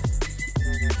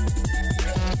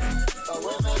 A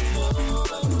women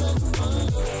move and men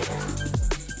wonder.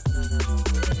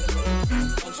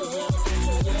 Don't you hear the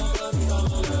children of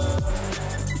thunder?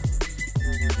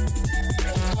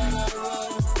 And I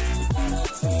run and I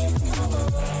take cover.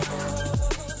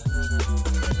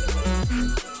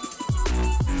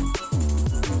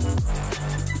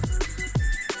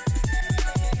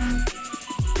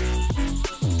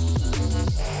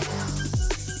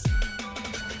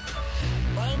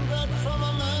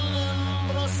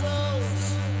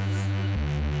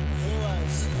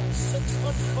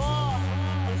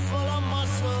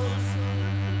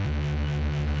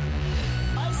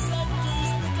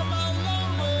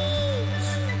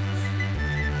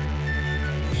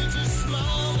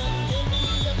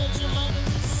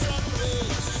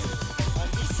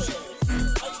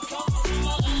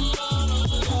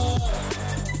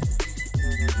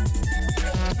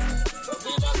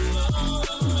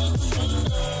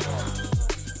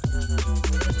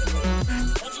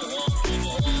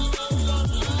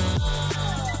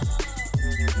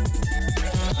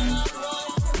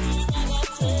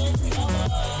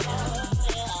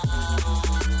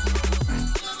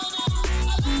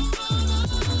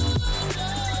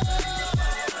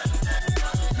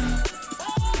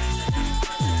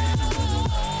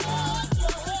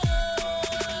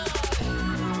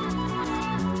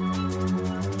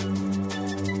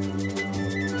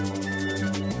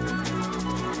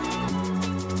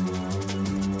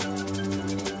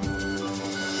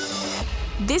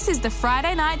 This is the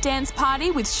Friday Night Dance Party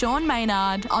with Sean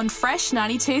Maynard on Fresh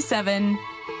 92.7.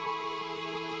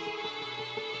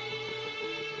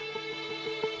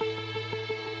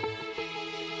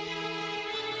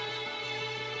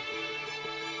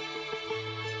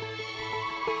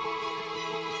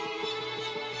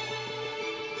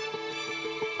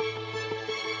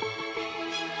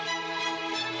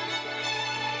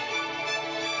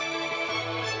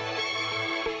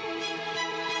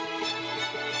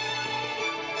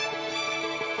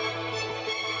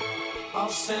 I'll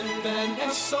send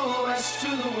an SOS to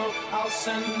the world. I'll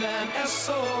send an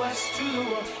SOS to the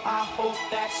world. I hope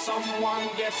that someone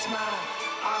gets mine.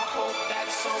 I hope that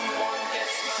someone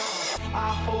gets mine.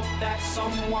 I hope that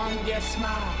someone gets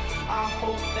mine. I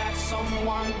hope that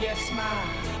someone gets mine.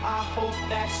 I hope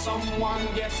that someone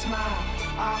gets mine.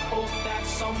 I hope that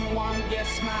someone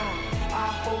gets mine. I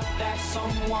hope that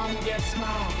someone gets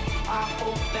mine. I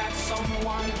hope that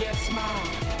someone gets mine.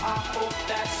 I hope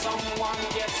that someone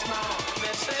gets mine.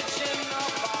 Message in the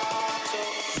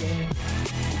bottle.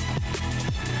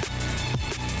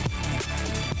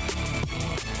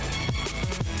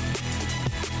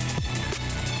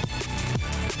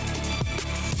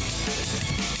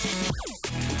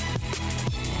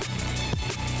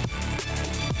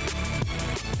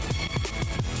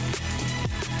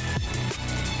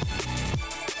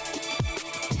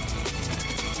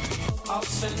 I'll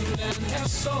send an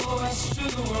SOS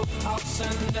to the world. I'll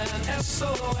send an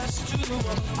SOS to the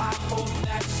world. I hope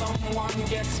that someone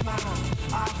gets mine.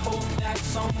 I hope that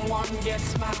someone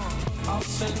gets mine. I'll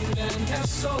send an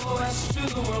SOS to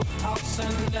the world. I'll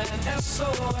send an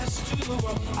SOS to the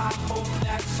world. I hope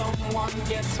that someone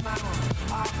gets mine.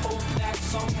 I hope that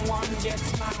someone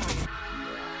gets mine.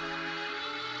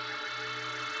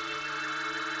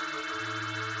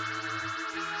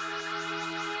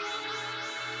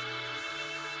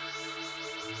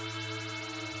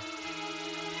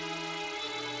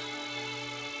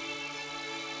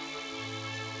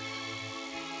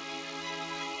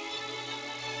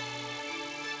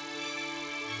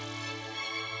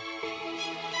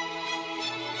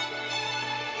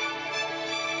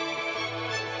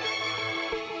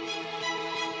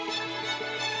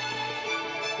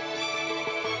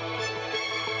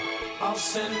 I'll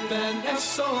send an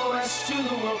SOS to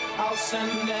the world. I'll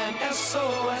send an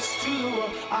SOS to the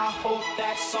world. I hope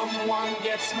that someone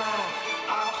gets mine.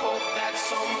 I hope that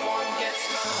someone gets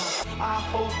mine. I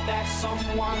hope that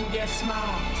someone gets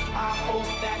mine. I hope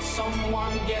that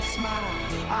someone gets mine.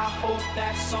 I hope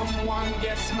that someone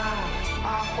gets mine.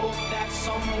 I hope that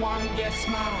someone gets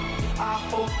mine. I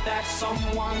hope that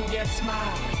someone gets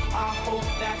mine. I hope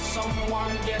that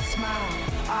someone gets mine.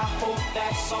 I hope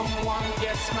that someone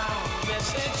gets mine.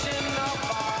 Message in the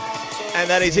bottle. And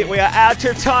that is it. We are out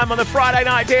of time on the Friday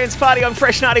night dance party on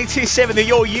Fresh 92.7. The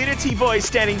Your Unity boys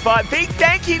standing by. Big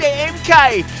thank you to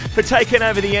MK for taking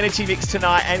over the energy mix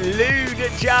tonight, and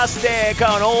Luude just there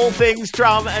going all things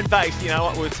drum and bass. You know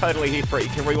what? We're totally here for it. You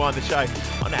can rewind the show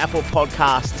on Apple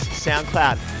Podcasts,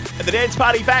 SoundCloud. And the dance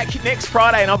party back next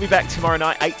Friday, and I'll be back tomorrow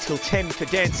night 8 till 10 for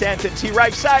Dance Anthems. You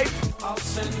rave safe. I'll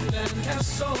send an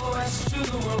SOS to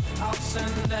the world. I'll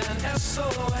send an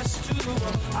SOS to the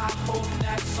world. I hope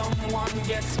that someone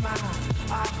gets mine.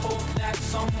 I hope that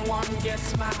someone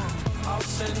gets mine. I'll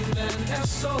send an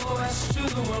SOS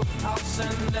to the world. I'll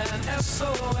send an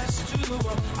SOS to the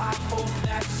world. I hope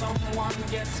that someone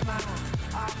gets mine.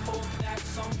 I hope that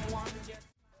someone gets